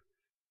 didn't you?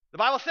 The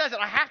Bible says it.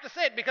 I have to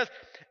say it because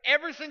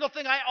every single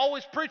thing I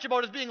always preach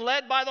about is being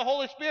led by the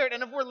Holy Spirit.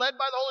 And if we're led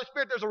by the Holy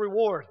Spirit, there's a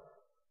reward.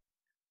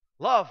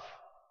 Love.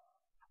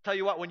 I'll tell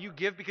you what, when you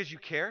give because you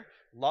care,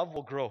 love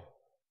will grow.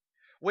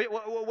 When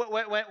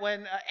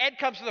Ed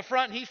comes to the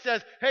front and he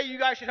says, hey, you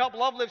guys should help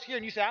Love Lives here.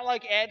 And you say, I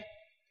like Ed.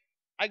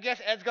 I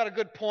guess Ed's got a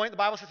good point. The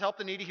Bible says help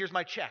the needy. Here's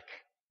my check.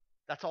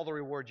 That's all the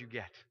reward you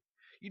get.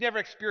 You never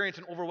experience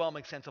an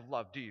overwhelming sense of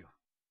love, do you?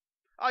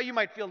 Oh, you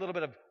might feel a little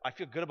bit of, I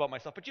feel good about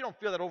myself, but you don't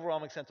feel that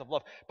overwhelming sense of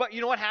love. But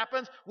you know what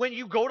happens? When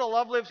you go to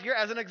Love Lives Here,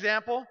 as an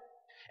example,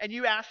 and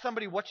you ask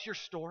somebody, what's your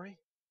story?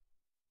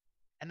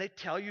 And they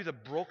tell you the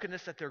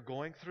brokenness that they're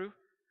going through.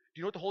 Do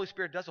you know what the Holy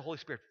Spirit does? The Holy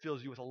Spirit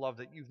fills you with a love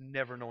that you've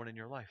never known in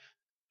your life.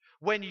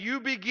 When you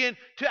begin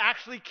to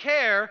actually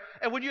care,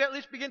 and when you at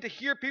least begin to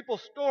hear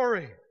people's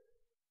story.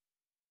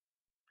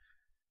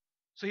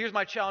 So here's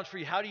my challenge for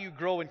you. How do you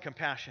grow in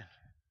compassion?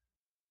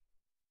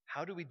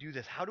 How do we do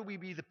this? How do we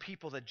be the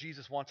people that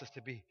Jesus wants us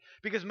to be?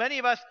 Because many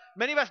of us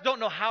don't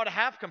know how to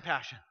have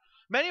compassion.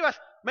 Many of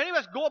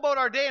us go about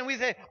our day and we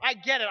say, I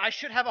get it. I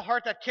should have a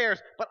heart that cares,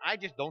 but I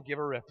just don't give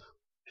a rip.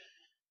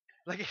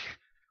 Like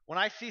when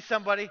I see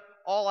somebody,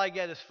 all I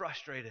get is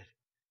frustrated.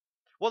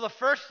 Well, the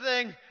first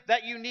thing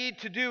that you need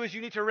to do is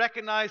you need to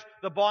recognize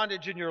the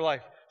bondage in your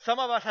life. Some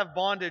of us have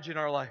bondage in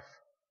our life.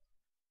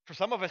 For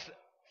some of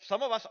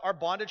us, our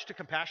bondage to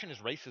compassion is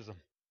racism.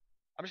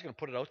 I'm just going to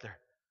put it out there.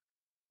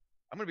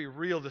 I'm going to be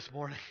real this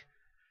morning.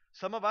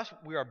 Some of us,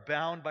 we are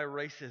bound by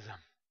racism,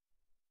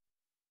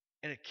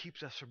 and it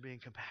keeps us from being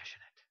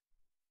compassionate.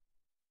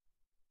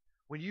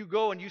 When you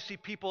go and you see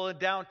people in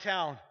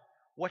downtown,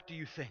 what do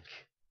you think?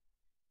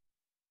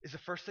 Is the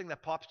first thing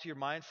that pops to your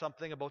mind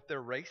something about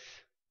their race?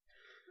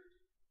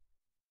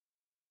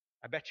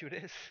 I bet you it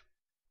is.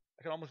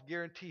 I can almost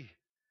guarantee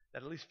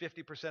that at least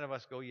 50% of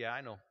us go, yeah,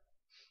 I know.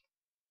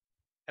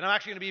 And I'm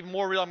actually going to be even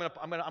more real. I'm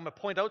going to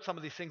point out some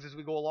of these things as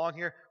we go along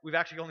here. We've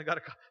actually only got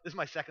this is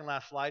my second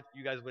last slide.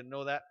 You guys wouldn't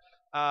know that.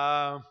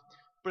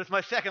 But it's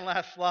my second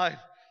last slide.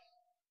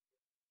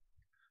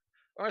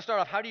 I'm going to start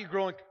off. How do you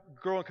grow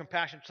in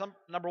compassion?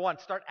 Number one,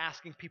 start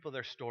asking people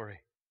their story.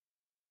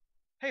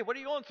 Hey, what are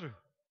you going through?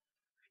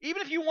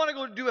 Even if you want to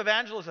go do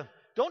evangelism,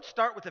 don't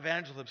start with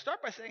evangelism.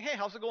 Start by saying, hey,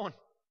 how's it going?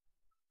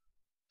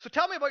 So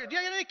tell me about you. Do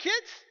you have any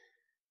kids?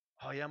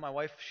 Oh, yeah, my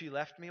wife, she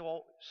left me.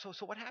 Well,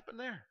 so what happened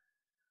there?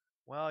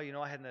 Well,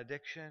 I had an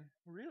addiction.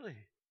 Really?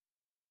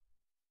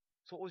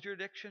 So what was your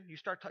addiction? You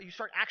start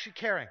actually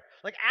caring.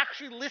 Like,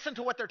 actually listen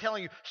to what they're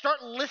telling you.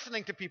 Start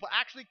listening to people,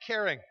 actually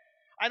caring.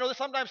 I know that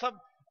sometimes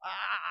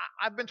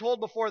I've been told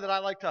before that I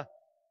like to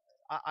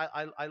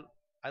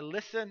I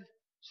listen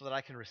so that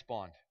I can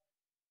respond.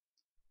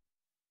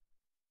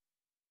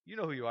 You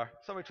know who you are.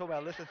 Somebody told me I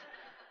listen.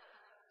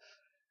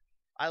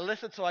 I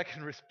listen so I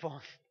can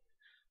respond.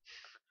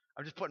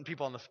 I'm just putting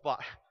people on the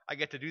spot. I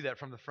get to do that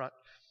from the front.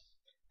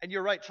 And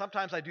you're right,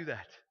 sometimes I do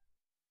that.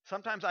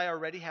 Sometimes I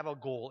already have a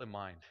goal in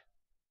mind.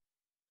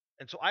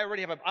 And so I'm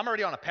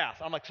already on a path.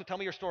 I'm like, so tell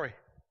me your story.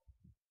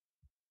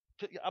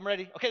 I'm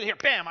ready. Okay, here,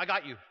 bam, I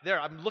got you. There,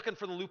 I'm looking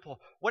for the loophole.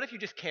 What if you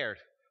just cared?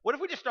 What if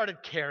we just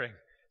started caring?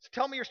 So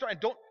tell me your story. And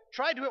don't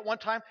try to do it one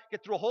time.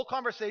 Get through a whole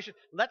conversation.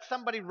 Let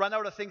somebody run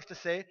out of things to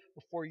say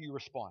before you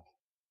respond.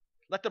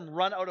 Let them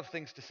run out of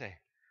things to say.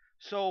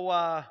 So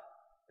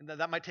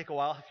that might take a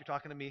while if you're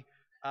talking to me.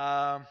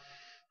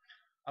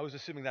 I was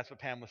assuming that's what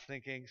Pam was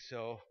thinking.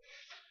 So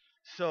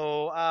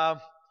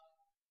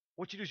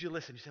what you do is you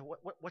listen. You say,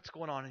 what's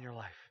going on in your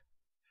life?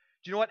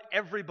 Do you know what?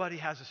 Everybody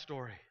has a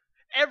story.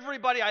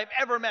 Everybody I've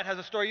ever met has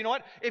a story. You know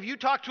what? If you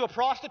talk to a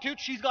prostitute,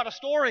 she's got a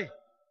story.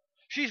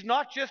 She's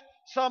not just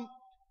some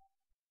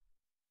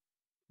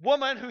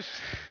woman who's...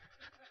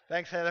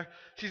 Thanks, Heather.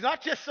 She's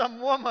not just some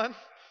woman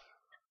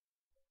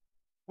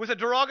with a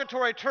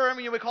derogatory term.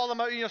 We call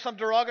them some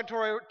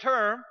derogatory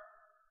term.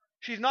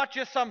 She's not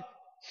just some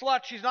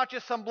slut. She's not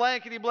just some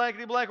blankety blank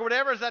or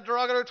whatever is that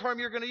derogatory term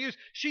you're going to use.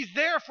 She's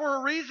there for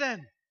a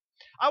reason.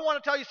 I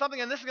want to tell you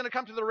something, and this is going to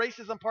come to the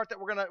racism part that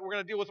we're going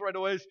to deal with right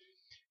away.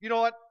 You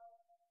know what?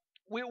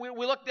 We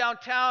look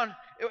downtown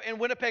in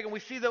Winnipeg and we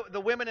see the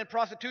women in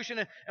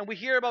prostitution, and we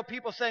hear about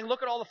people saying,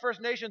 look at all the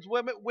First Nations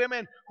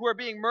women who are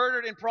being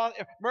murdered,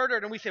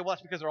 and we say, well,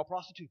 that's because they're all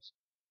prostitutes.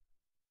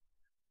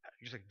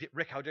 You're just like,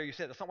 Rick, how dare you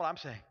say that? That's not what I'm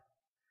saying.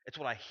 It's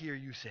what I hear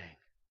you saying.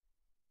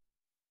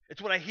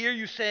 It's what I hear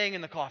you saying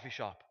in the coffee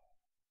shop.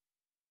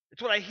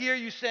 It's what I hear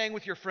you saying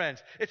with your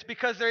friends. It's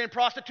because they're in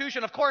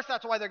prostitution. Of course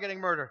that's why they're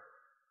getting murdered.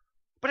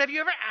 But have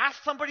you ever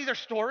asked somebody their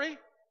story?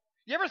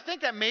 You ever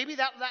think that maybe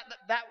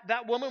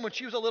that woman, when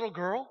she was a little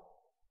girl,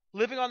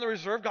 living on the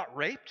reserve, got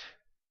raped,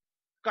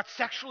 got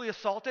sexually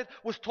assaulted,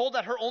 was told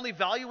that her only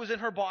value was in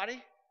her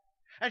body,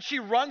 and she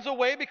runs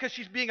away because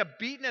she's being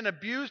beaten and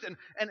abused and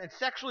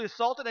sexually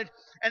assaulted,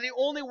 and the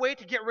only way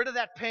to get rid of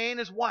that pain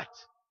is what?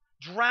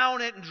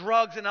 Drown it in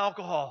drugs and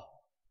alcohol.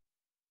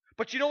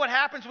 But you know what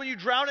happens when you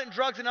drown it in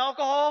drugs and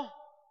alcohol?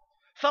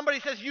 Somebody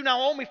says, you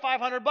now owe me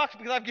 $500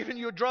 because I've given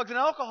you drugs and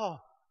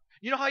alcohol.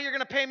 You know how you're going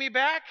to pay me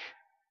back?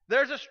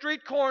 There's a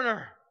street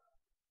corner.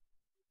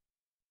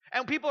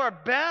 And people are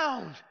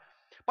bound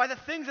by the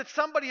things that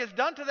somebody has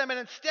done to them, and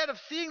instead of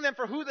seeing them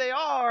for who they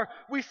are,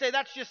 we say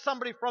that's just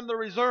somebody from the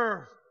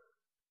reserve.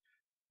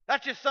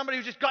 That's just somebody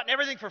who's just gotten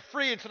everything for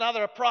free, and so now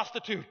they're a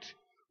prostitute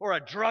or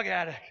a drug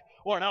addict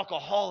or an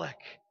alcoholic.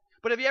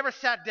 But have you ever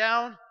sat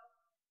down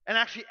and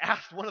actually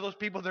asked one of those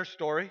people their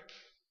story?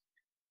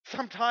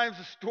 Sometimes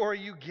the story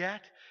you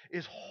get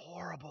is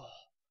horrible.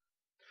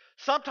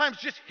 Sometimes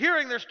just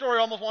hearing their story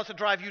almost wants to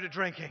drive you to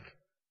drinking.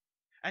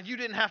 And you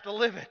didn't have to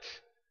live it.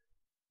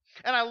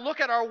 And I look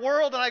at our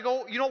world and I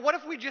go, what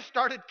if we just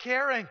started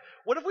caring?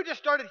 What if we just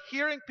started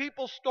hearing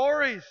people's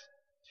stories?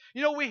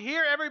 We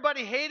hear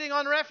everybody hating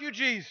on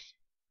refugees.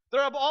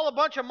 They're all a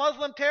bunch of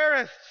Muslim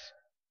terrorists.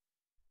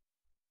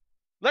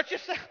 I'm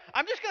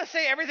just going to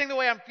say everything the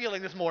way I'm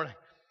feeling this morning.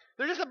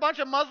 They're just a bunch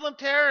of Muslim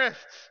terrorists.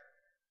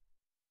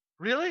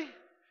 Really?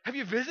 Have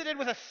you visited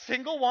with a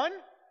single one?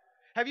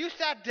 Have you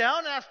sat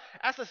down and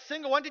asked a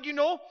single one? Did you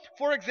know,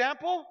 for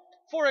example,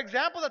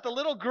 that the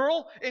little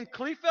girl in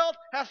Neufeld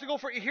has to go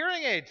for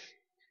hearing aids?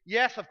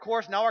 Yes, of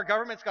course, now our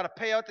government's got to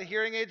pay out the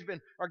hearing aids, but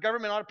our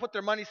government ought to put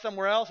their money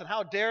somewhere else, and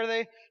how dare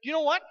they? Do you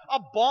know what? A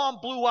bomb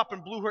blew up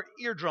and blew her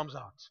eardrums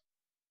out.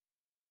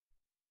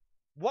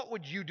 What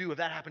would you do if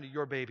that happened to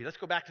your baby? Let's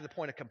go back to the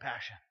point of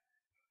compassion.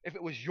 If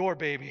it was your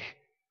baby,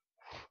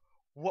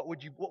 what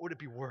would it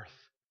be worth?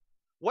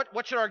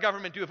 What should our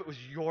government do if it was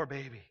your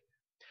baby?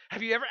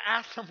 Have you ever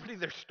asked somebody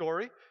their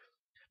story?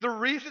 The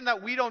reason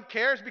that we don't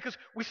care is because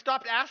we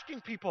stopped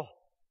asking people,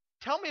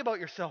 tell me about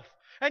yourself.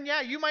 And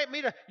yeah, you might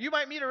meet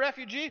a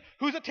refugee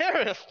who's a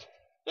terrorist.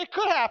 It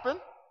could happen.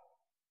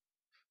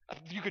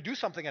 You could do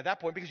something at that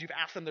point because you've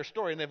asked them their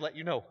story and they've let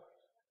you know.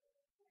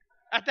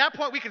 At that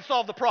point, we can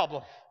solve the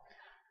problem.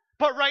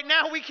 But right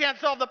now, we can't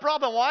solve the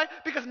problem. Why?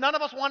 Because none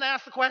of us want to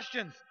ask the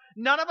questions.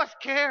 None of us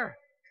care.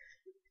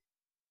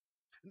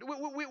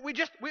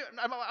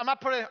 I'm not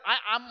putting.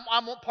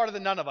 I'm part of the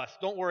none of us.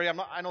 Don't worry.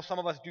 I know some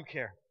of us do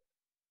care.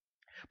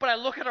 But I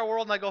look at our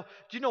world and I go,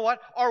 do you know what?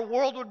 Our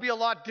world would be a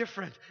lot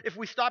different if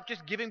we stopped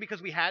just giving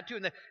because we had to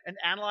and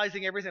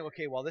analyzing everything.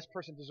 Okay, well, this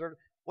person deserved it.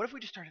 What if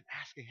we just started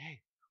asking, hey,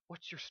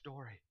 what's your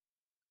story?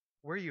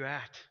 Where are you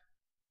at?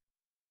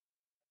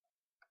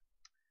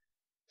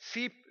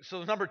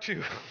 So number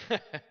 2,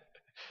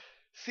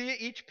 see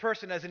each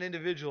person as an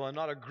individual and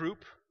not a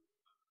group.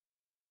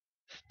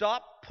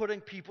 Stop putting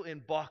people in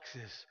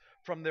boxes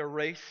from their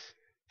race,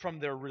 from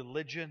their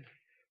religion,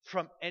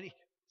 from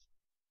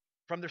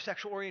their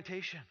sexual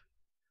orientation.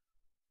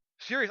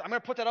 Serious, I'm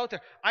going to put that out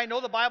there. I know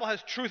the Bible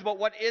has truth about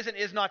what is and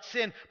is not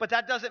sin, but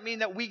that doesn't mean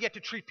that we get to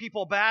treat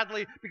people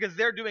badly because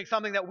they're doing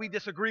something that we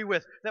disagree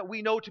with, that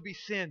we know to be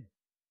sin.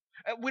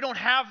 We don't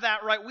have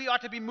that right. We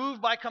ought to be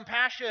moved by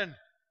compassion.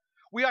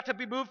 We ought to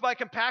be moved by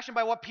compassion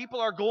by what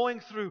people are going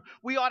through.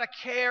 We ought to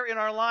care in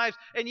our lives.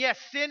 And yes,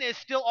 sin is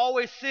still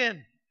always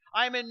sin.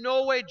 I am in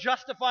no way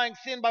justifying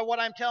sin by what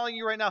I'm telling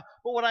you right now.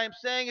 But what I am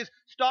saying is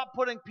stop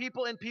putting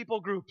people in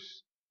people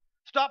groups.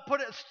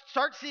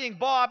 Start seeing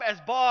Bob as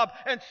Bob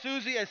and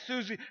Susie as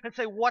Susie and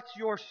say, what's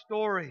your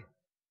story?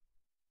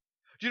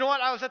 Do you know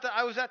what? I was at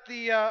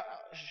the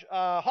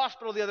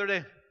hospital the other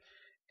day,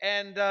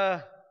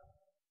 and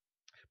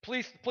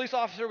police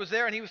officer was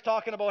there, and he was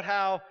talking about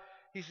how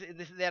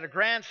they had a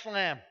grand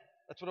slam.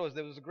 That's what it was.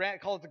 There was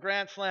called it the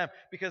grand slam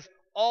because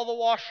all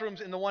the washrooms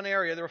in the one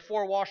area, there were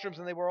 4 washrooms,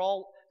 and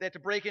they had to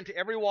break into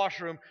every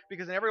washroom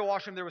because in every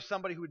washroom there was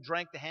somebody who had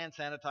drank the hand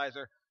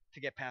sanitizer to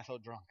get pass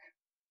out drunk.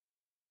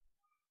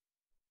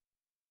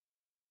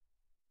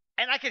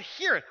 And I could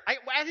hear it.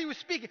 As he was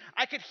speaking,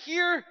 I could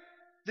hear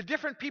the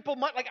different people.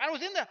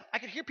 I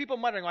could hear people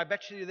muttering, oh, I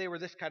bet you they were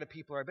this kind of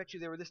people, or I bet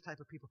you they were this type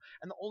of people.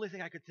 And the only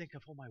thing I could think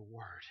of, oh my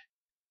word,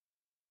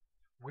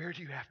 where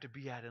do you have to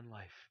be at in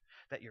life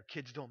that your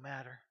kids don't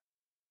matter?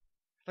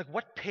 Like,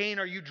 what pain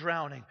are you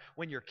drowning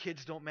when your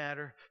kids don't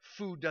matter,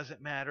 food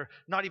doesn't matter,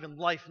 not even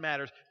life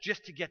matters,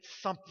 just to get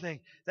something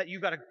that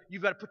you've got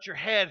to put your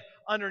head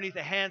underneath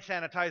a hand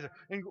sanitizer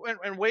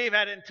and wave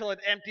at it until it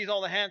empties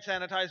all the hand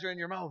sanitizer in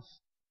your mouth?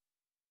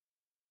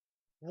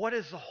 What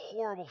is the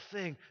horrible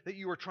thing that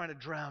you are trying to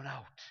drown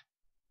out?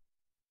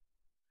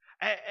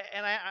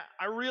 And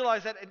I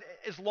realize that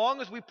as long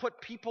as we put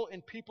people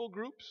in people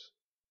groups,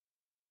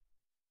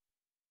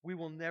 we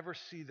will never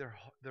see their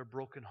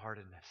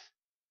brokenheartedness.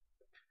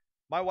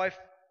 My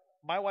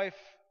wife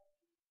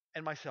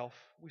and myself,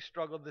 we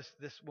struggled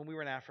this when we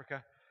were in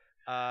Africa.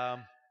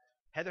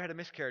 Heather had a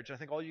miscarriage, and I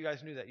think all you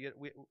guys knew that.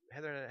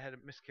 Heather had a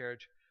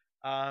miscarriage,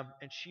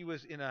 and she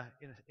was in a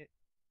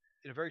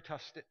very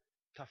tough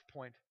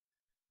point.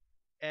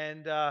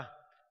 And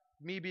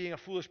me being a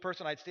foolish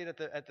person, I'd stayed at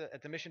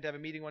the mission to have a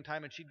meeting one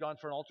time, and she'd gone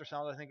for an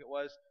ultrasound, I think it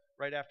was,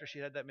 right after she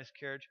had that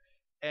miscarriage.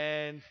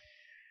 And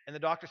the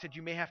doctor said,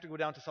 you may have to go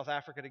down to South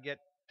Africa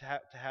to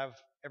have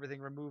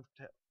everything removed.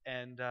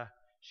 And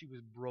she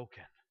was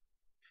broken.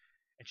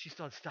 And she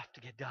still had stuff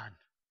to get done.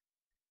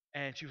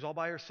 And she was all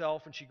by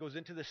herself, and she goes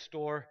into this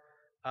store,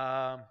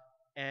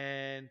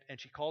 and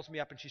she calls me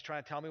up, and she's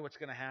trying to tell me what's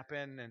going to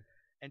happen,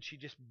 and she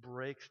just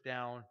breaks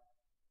down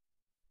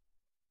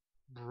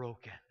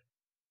broken.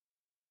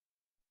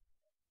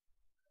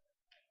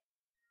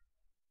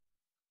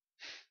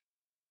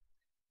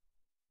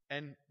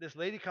 And this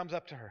lady comes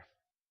up to her,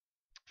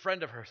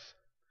 friend of hers,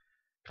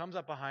 comes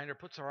up behind her,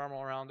 puts her arm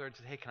all around her and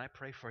says, hey, can I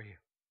pray for you?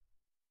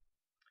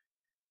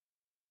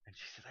 And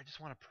she says, I just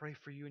want to pray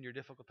for you in your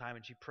difficult time.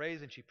 And she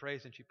prays and she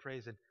prays and she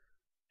prays.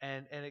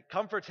 And it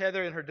comforts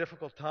Heather in her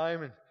difficult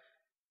time. And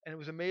it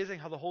was amazing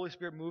how the Holy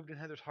Spirit moved in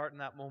Heather's heart in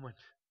that moment.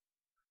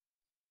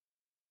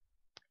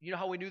 You know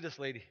how we knew this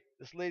lady?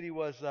 This lady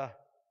was a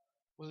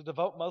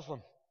devout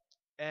Muslim.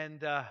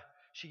 And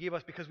she gave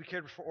us, because we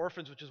cared for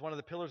orphans, which is one of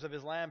the pillars of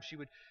Islam,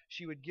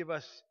 she would give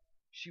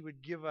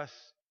us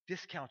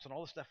discounts on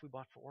all the stuff we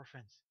bought for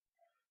orphans.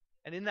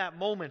 And in that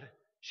moment,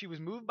 she was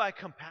moved by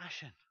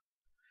compassion.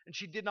 And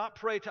she did not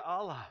pray to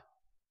Allah.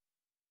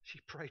 She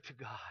prayed to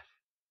God.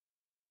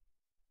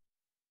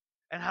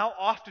 And how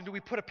often do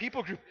we put a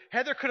people group?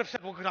 Heather could have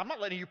said, well, I'm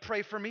not letting you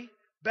pray for me.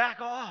 Back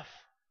off.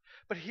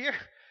 But here,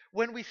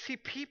 when we see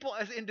people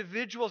as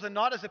individuals and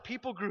not as a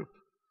people group,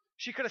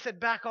 she could have said,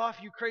 back off,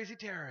 you crazy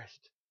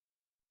terrorist.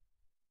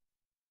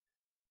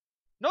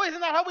 No,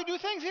 isn't that how we do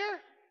things here?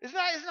 Isn't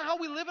that how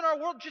we live in our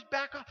world? Just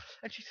back off.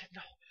 And she said,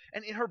 no.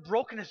 And in her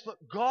brokenness, look,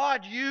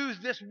 God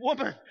used this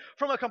woman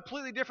from a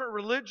completely different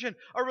religion,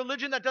 a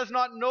religion that does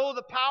not know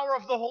the power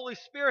of the Holy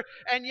Spirit,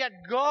 and yet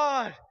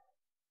God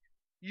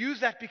used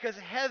that because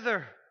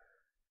Heather,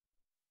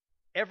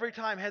 every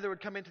time Heather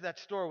would come into that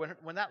store,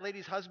 when that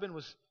lady's husband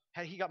was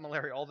He got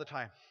malaria all the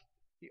time.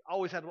 He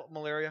always had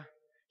malaria.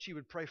 She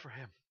would pray for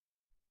him.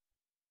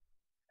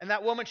 And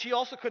that woman, she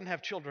also couldn't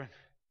have children.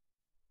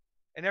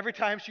 And every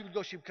time she would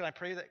go, can I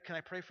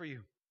pray for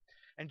you?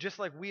 And just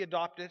like we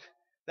adopted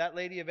that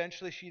lady,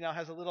 eventually she now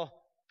has the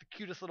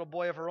cutest little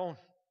boy of her own.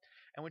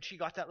 And when she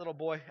got that little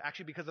boy,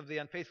 actually because of the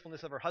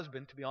unfaithfulness of her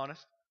husband, to be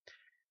honest,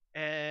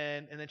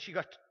 and then she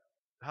got,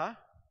 huh?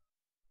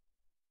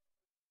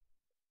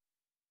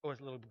 Oh,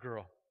 it's a little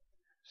girl.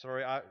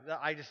 Sorry, the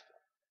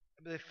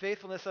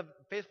unfaithfulness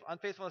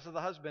of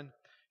the husband.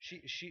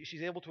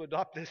 She's able to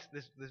adopt this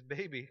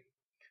baby.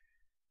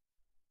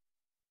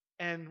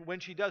 And when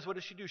she does, what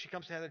does she do? She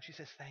comes to Heather and she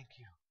says, "Thank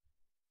you.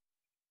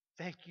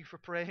 Thank you for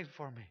praying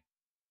for me."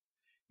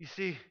 You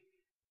see,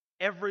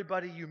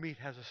 everybody you meet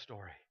has a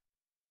story.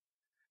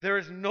 There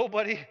is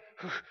nobody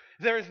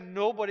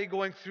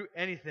going through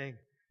anything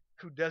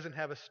who doesn't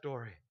have a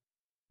story.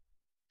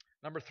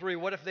 Number 3,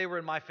 what if they were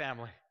in my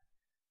family?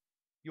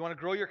 You want to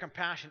grow your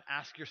compassion,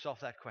 ask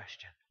yourself that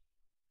question.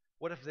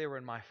 What if they were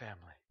in my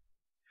family?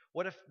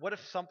 What if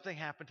something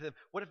happened to them?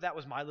 What if that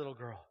was my little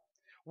girl?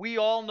 We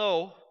all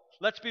know,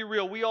 let's be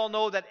real, we all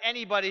know that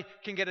anybody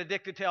can get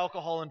addicted to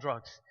alcohol and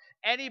drugs.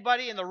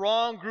 Anybody in the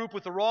wrong group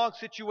with the wrong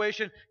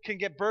situation can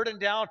get burdened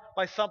down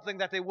by something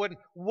that they wouldn't.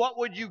 What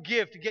would you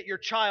give to get your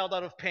child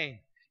out of pain?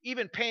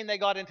 Even pain they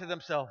got into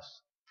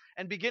themselves.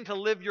 And begin to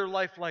live your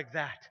life like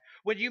that.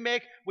 When you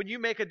make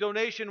a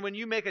donation, when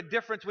you make a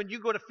difference, when you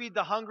go to feed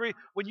the hungry,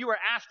 when you are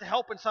asked to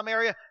help in some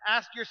area,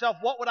 ask yourself,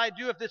 what would I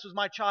do if this was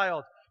my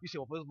child? You say,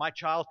 well, if it was my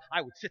child,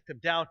 I would sit them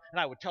down and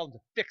I would tell them to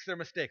fix their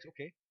mistakes.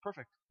 Okay,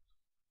 perfect.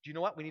 Do you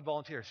know what? We need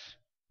volunteers.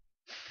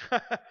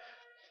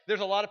 There's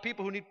a lot of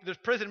people there's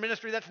prison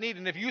ministry that's needed.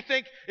 And if you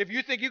think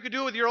you could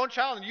do it with your own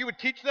child and you would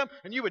teach them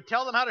and you would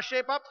tell them how to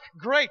shape up,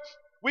 great.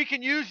 We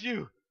can use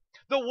you.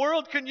 The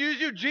world can use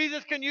you.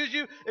 Jesus can use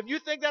you. If you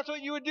think that's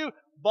what you would do,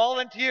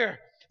 volunteer.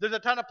 There's a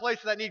ton of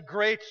places that need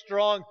great,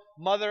 strong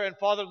mother and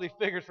fatherly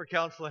figures for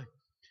counseling.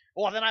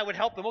 Well, then I would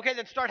help them. Okay,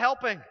 then start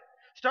helping.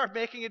 Start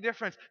making a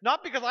difference.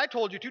 Not because I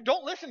told you to.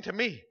 Don't listen to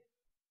me.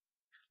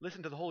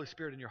 Listen to the Holy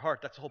Spirit in your heart.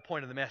 That's the whole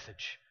point of the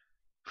message.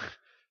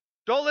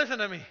 Don't listen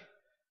to me.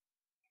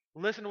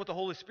 Listen to what the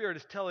Holy Spirit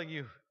is telling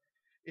you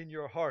in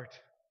your heart.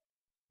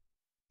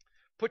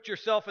 Put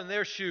yourself in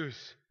their shoes.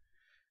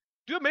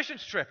 Do a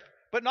missions trip,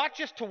 but not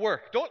just to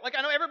work.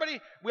 I know everybody,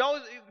 we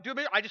always do,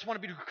 I just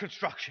want to do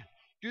construction.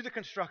 Do the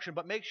construction,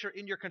 but make sure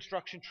in your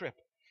construction trip,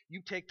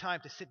 you take time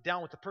to sit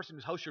down with the person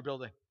whose house you're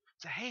building.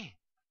 Say, hey,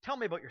 tell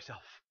me about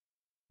yourself.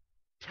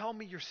 Tell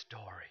me your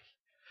story.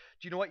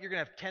 Do you know what? You're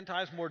going to have 10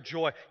 times more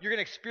joy. You're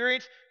going to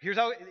experience, here's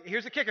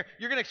the kicker.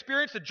 You're going to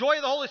experience the joy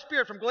of the Holy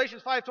Spirit from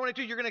Galatians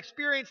 5:22. You're going to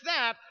experience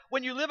that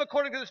when you live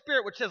according to the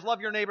Spirit, which says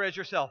love your neighbor as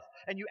yourself.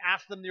 And you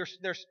ask them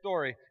their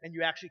story, and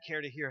you actually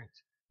care to hear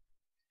it.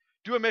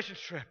 Do a missions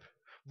trip.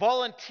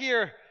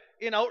 Volunteer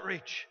in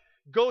outreach.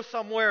 Go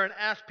somewhere and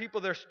ask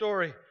people their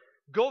story.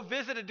 Go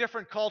visit a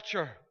different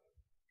culture.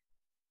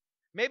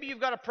 Maybe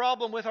you've got a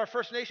problem with our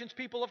First Nations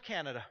people of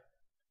Canada.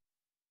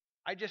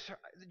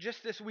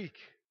 Just this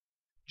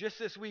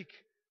week,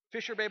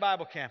 Fisher Bay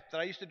Bible Camp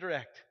that I used to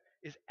direct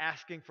is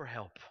asking for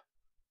help.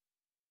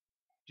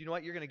 Do you know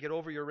what? You're going to get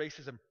over your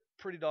racism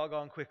pretty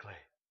doggone quickly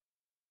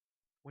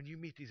when you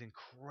meet these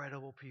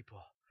incredible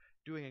people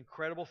doing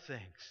incredible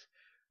things.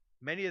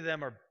 Many of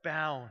them are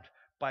bound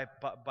by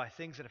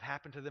things that have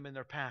happened to them in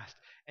their past,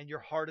 and your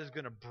heart is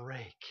going to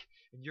break,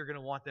 and you're going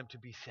to want them to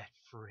be set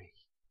free.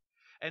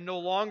 And no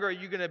longer are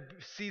you going to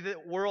see the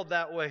world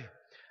that way.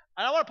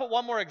 And I want to put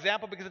one more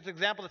example because it's an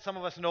example that some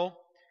of us know.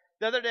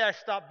 The other day I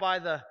stopped by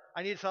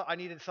I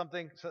needed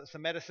something,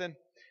 some medicine,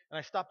 and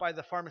I stopped by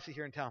the pharmacy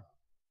here in town.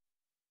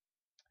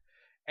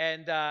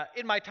 And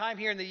in my time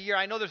here in the year,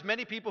 I know there's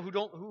many people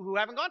who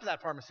haven't gone to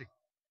that pharmacy.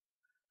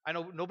 I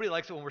know nobody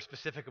likes it when we're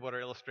specific about our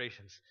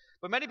illustrations,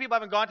 but many people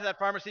haven't gone to that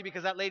pharmacy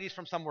because that lady's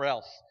from somewhere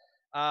else.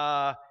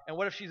 And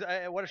what if she's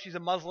a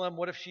Muslim?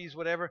 What if she's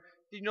whatever?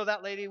 Did you know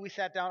that lady? We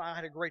sat down. I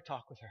had a great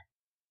talk with her.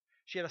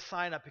 She had a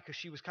sign up because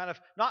she was kind of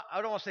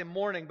I don't want to say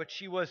mourning, but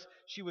she was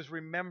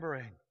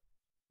remembering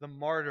the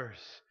martyrs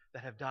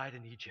that have died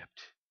in Egypt.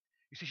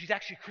 You see, she's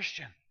actually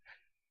Christian.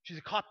 She's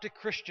a Coptic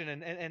Christian,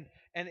 and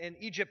in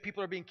Egypt,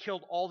 people are being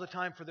killed all the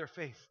time for their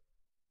faith.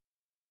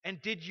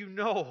 And did you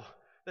know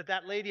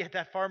that lady at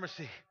that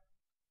pharmacy,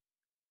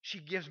 she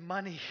gives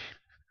money.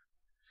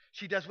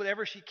 She does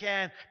whatever she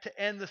can to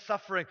end the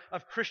suffering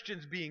of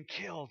Christians being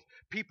killed.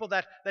 People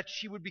that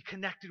she would be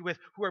connected with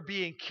who are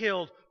being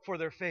killed for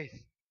their faith.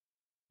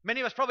 Many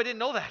of us probably didn't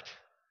know that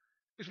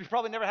because we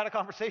probably never had a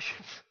conversation.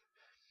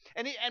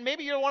 And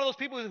maybe you're one of those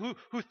people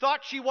who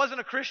thought she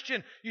wasn't a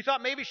Christian. You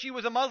thought maybe she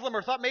was a Muslim,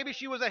 or thought maybe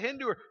she was a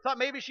Hindu, or thought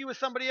maybe she was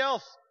somebody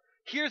else.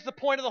 Here's the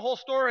point of the whole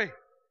story.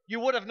 You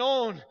would have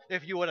known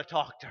if you would have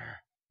talked to her.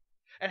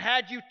 And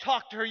had you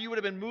talked to her, you would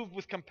have been moved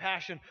with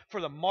compassion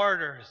for the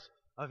martyrs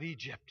of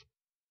Egypt.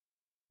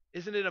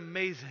 Isn't it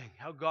amazing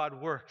how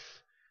God works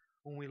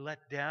when we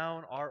let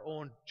down our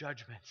own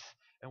judgments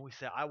and we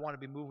say, I want to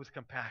be moved with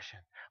compassion.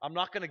 I'm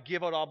not going to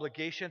give out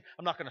obligation.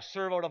 I'm not going to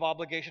serve out of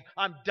obligation.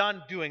 I'm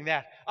done doing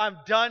that. I'm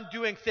done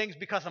doing things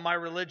because of my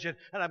religion,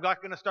 and I'm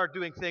not going to start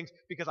doing things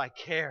because I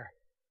care.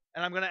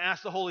 And I'm going to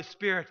ask the Holy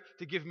Spirit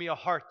to give me a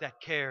heart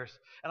that cares,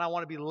 and I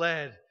want to be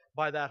led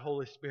by that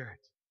Holy Spirit.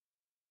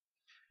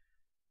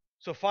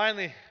 So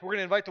finally, we're going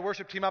to invite the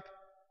worship team up.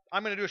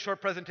 I'm going to do a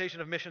short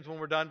presentation of missions when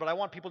we're done, but I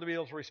want people to be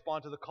able to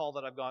respond to the call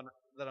that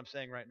I'm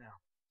saying right now.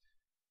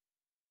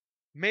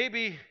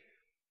 Maybe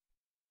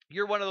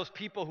you're one of those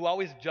people who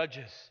always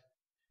judges.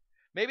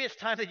 Maybe it's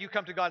time that you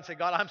come to God and say,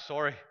 God, I'm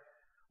sorry.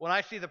 When I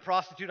see the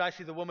prostitute, I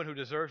see the woman who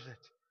deserves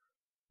it.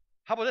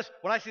 How about this?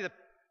 When I see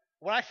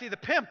the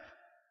pimp,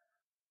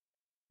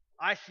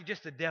 I see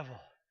just the devil.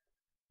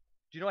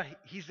 Do you know what?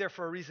 He's there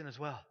for a reason as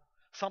well.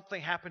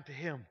 Something happened to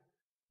him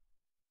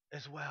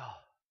as well.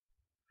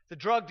 The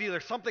drug dealer,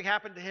 something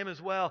happened to him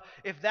as well.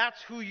 If that's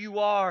who you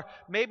are,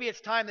 maybe it's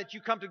time that you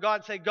come to God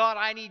and say, God,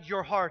 I need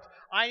your heart.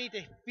 I need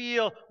to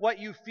feel what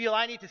you feel.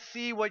 I need to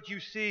see what you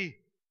see.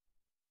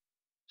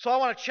 So I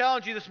want to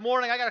challenge you this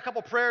morning. I got a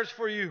couple prayers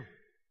for you.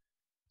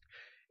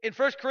 In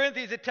 1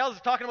 Corinthians, it tells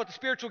us, talking about the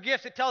spiritual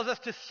gifts, it tells us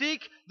to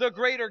seek the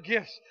greater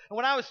gifts. And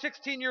when I was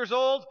 16 years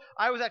old,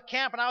 I was at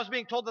camp and I was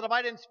being told that if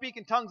I didn't speak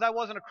in tongues, I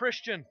wasn't a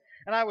Christian.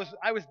 And I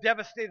was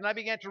devastated, and I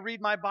began to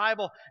read my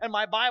Bible, and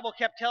my Bible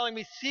kept telling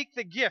me, seek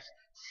the gifts,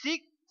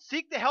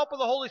 seek the help of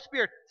the Holy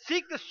Spirit,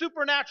 seek the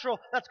supernatural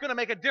that's going to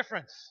make a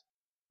difference.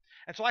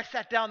 And so I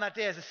sat down that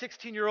day as a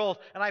 16-year-old,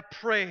 and I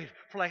prayed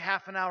for like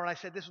half an hour, and I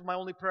said, this was my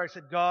only prayer. I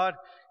said, God,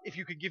 if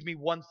you could give me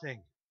one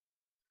thing,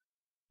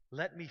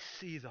 let me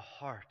see the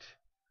heart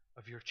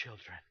of your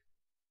children.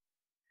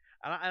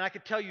 And I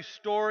could tell you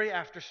story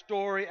after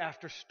story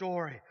after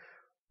story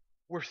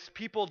where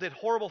people did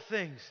horrible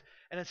things,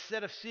 and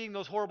instead of seeing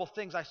those horrible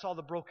things, I saw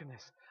the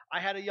brokenness. I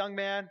had a young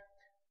man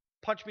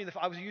punch me in the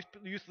face. I was a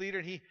youth leader,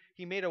 and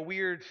he made a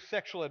weird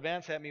sexual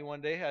advance at me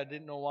one day. I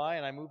didn't know why,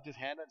 and I moved his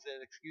hand and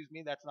said, excuse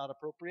me, that's not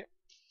appropriate.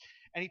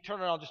 And he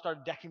turned around and just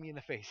started decking me in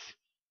the face.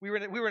 We were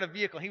in a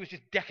vehicle, and he was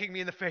just decking me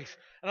in the face.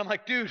 And I'm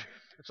like, dude.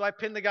 And so I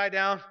pinned the guy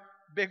down,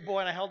 big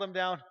boy, and I held him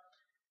down.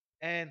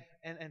 And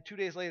 2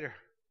 days later,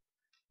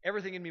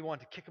 everything in me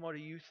wanted to kick him out of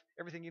youth.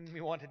 Everything in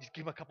me wanted to just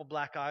give him a couple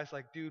black eyes,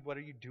 like, dude, what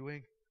are you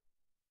doing?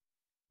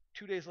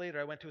 2 days later,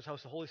 I went to his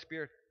house. The Holy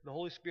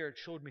Spirit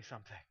showed me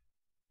something.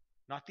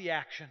 Not the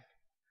action.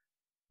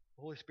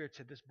 The Holy Spirit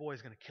said, this boy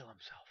is going to kill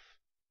himself.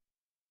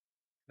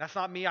 That's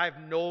not me. I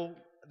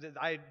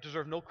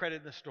deserve no credit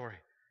in this story.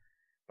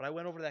 But I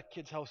went over to that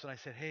kid's house and I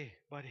said, hey,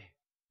 buddy.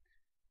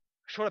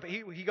 Showed up.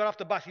 He got off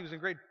the bus. He was in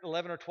grade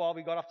 11 or 12.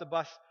 He got off the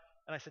bus.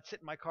 And I said,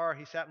 sit in my car.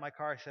 He sat in my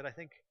car. I said, I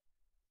think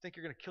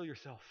you're going to kill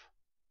yourself.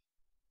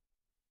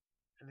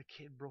 And the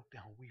kid broke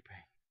down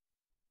weeping.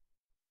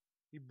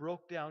 He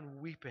broke down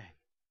weeping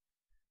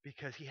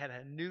because he had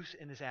a noose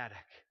in his attic.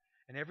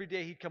 And every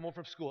day he'd come home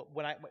from school.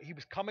 He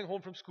was coming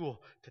home from school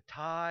to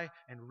tie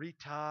and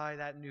retie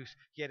that noose.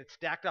 He had it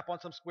stacked up on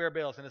some square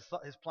bales, and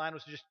his plan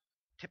was to just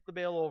tip the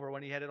bale over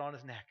when he had it on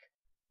his neck.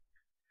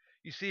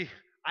 You see,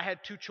 I had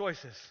two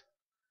choices.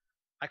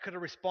 I could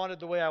have responded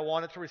the way I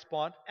wanted to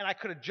respond, and I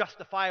could have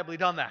justifiably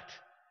done that.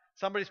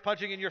 Somebody's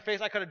punching in your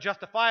face, I could have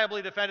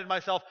justifiably defended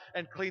myself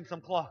and cleaned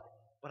some cloth,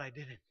 but I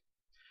didn't.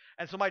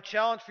 And so my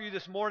challenge for you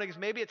this morning is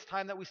maybe it's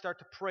time that we start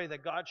to pray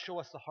that God show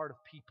us the heart of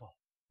people.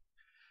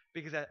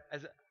 Because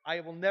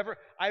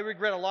I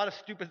regret a lot of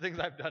stupid things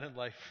I've done in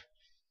life.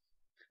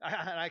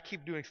 And I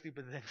keep doing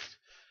stupid things.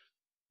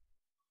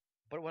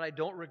 But what I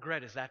don't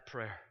regret is that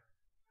prayer.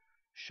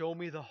 Show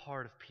me the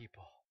heart of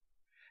people.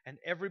 And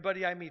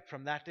everybody I meet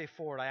from that day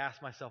forward, I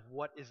ask myself,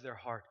 what is their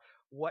heart?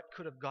 What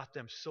could have got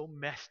them so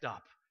messed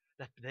up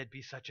that they'd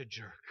be such a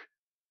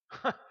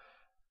jerk?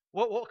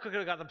 What could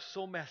have got them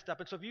so messed up?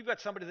 And so if you've got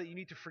somebody that you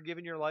need to forgive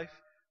in your life,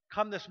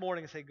 come this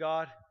morning and say,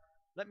 God,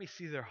 let me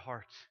see their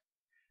heart.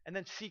 And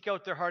then seek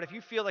out their heart. If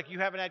you feel like you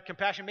haven't had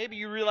compassion, maybe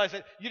you realize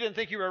that you didn't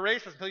think you were a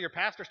racist until your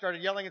pastor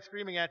started yelling and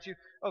screaming at you.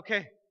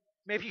 Okay,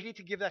 maybe you need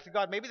to give that to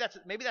God. Maybe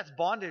that's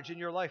bondage in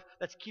your life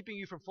that's keeping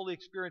you from fully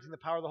experiencing the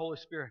power of the Holy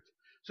Spirit.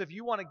 So if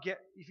you want to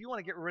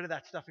get rid of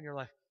that stuff in your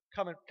life,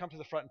 come to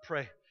the front and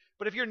pray.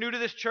 But if you're new to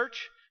this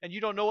church and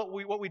you don't know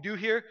what we do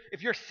here,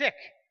 if you're sick,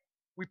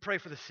 we pray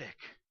for the sick.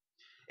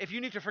 If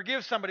you need to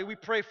forgive somebody, we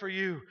pray for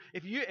you.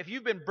 If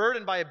you've been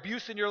burdened by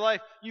abuse in your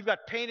life, you've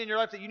got pain in your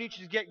life that you need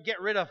to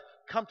get rid of,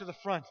 come to the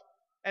front.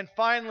 And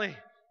finally,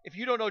 if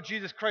you don't know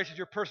Jesus Christ as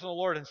your personal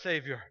Lord and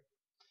Savior,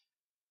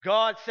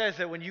 God says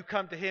that when you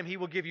come to Him, He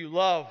will give you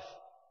love,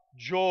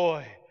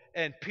 joy,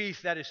 and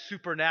peace that is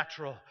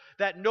supernatural,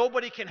 that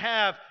nobody can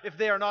have if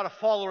they are not a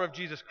follower of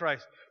Jesus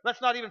Christ.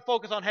 Let's not even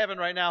focus on heaven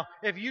right now.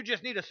 If you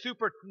just need a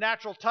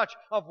supernatural touch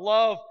of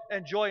love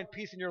and joy and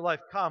peace in your life,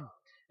 come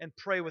and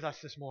pray with us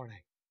this morning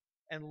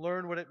and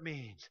learn what it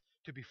means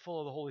to be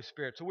full of the Holy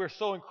Spirit. So we're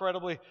so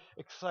incredibly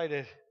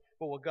excited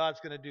about what God's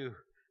going to do.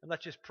 And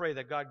let's just pray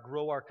that God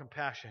grow our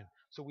compassion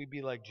so we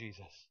be like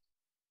Jesus.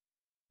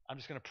 I'm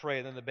just going to pray,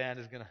 and then the band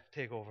is going to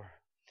take over.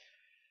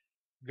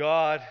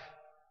 God,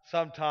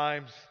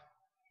 sometimes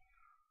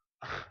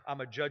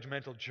I'm a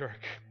judgmental jerk.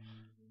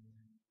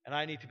 And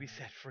I need to be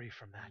set free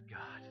from that,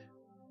 God.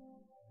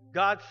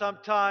 God,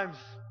 sometimes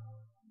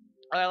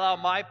I allow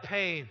my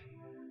pain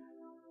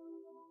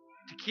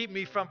to keep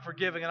me from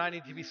forgiving, and I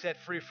need to be set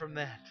free from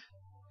that.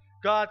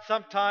 God,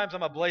 sometimes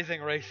I'm a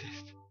blazing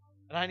racist,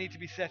 and I need to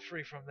be set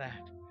free from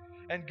that.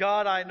 And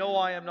God, I know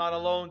I am not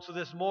alone, so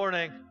this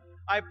morning,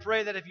 I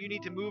pray that if you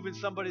need to move in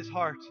somebody's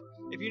heart,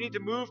 if you need to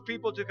move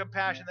people to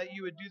compassion, that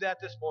you would do that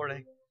this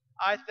morning.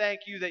 I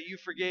thank you that you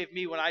forgave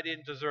me when I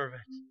didn't deserve it.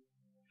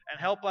 And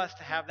help us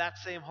to have that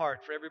same heart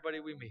for everybody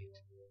we meet.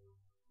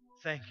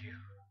 Thank you.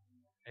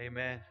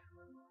 Amen.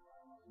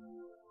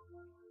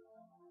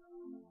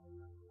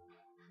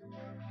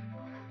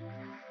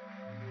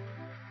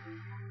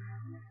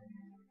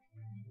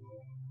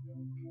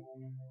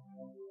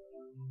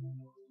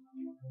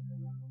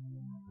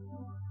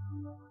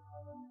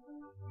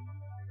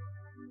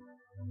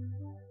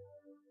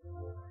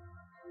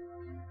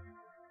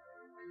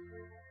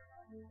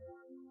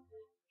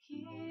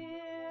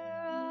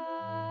 Here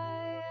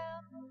I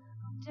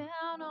am,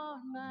 down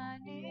on my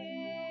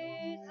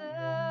knees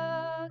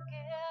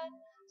again,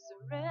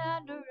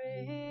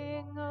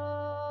 surrendering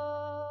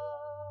all,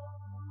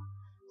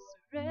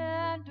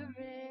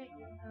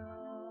 surrendering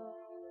all.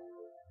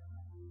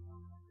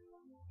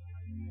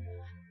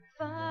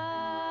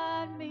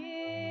 Find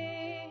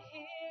me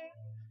here,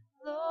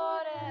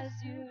 Lord, as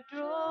you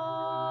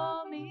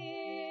draw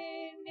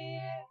me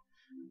near.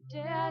 I'm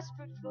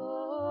desperate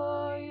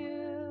for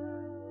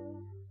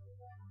you.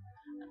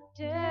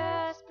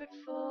 Desperate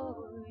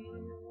for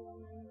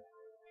you.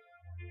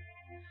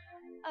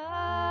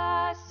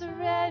 I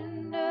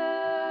surrender.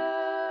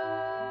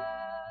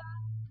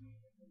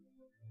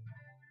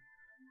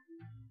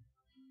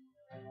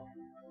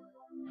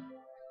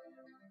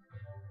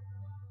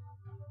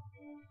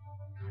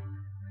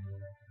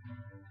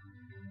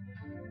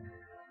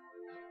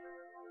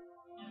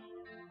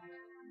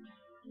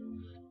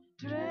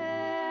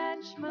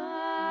 Drench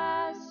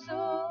my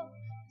soul,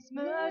 His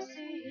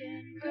mercy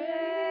and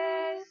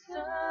grace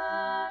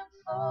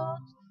unfold.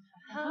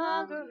 I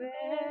hunger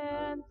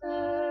and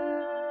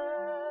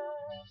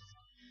thirst.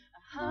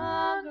 I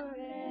hunger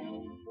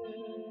and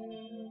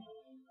thirst.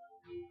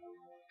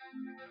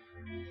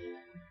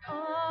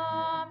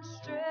 Arms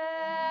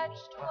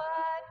stretched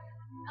wide,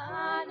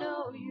 I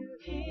know you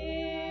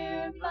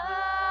hear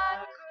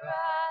my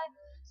cry.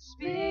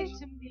 Speak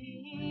to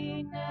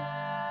me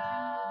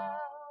now.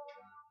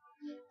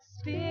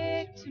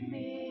 Speak to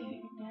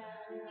me now.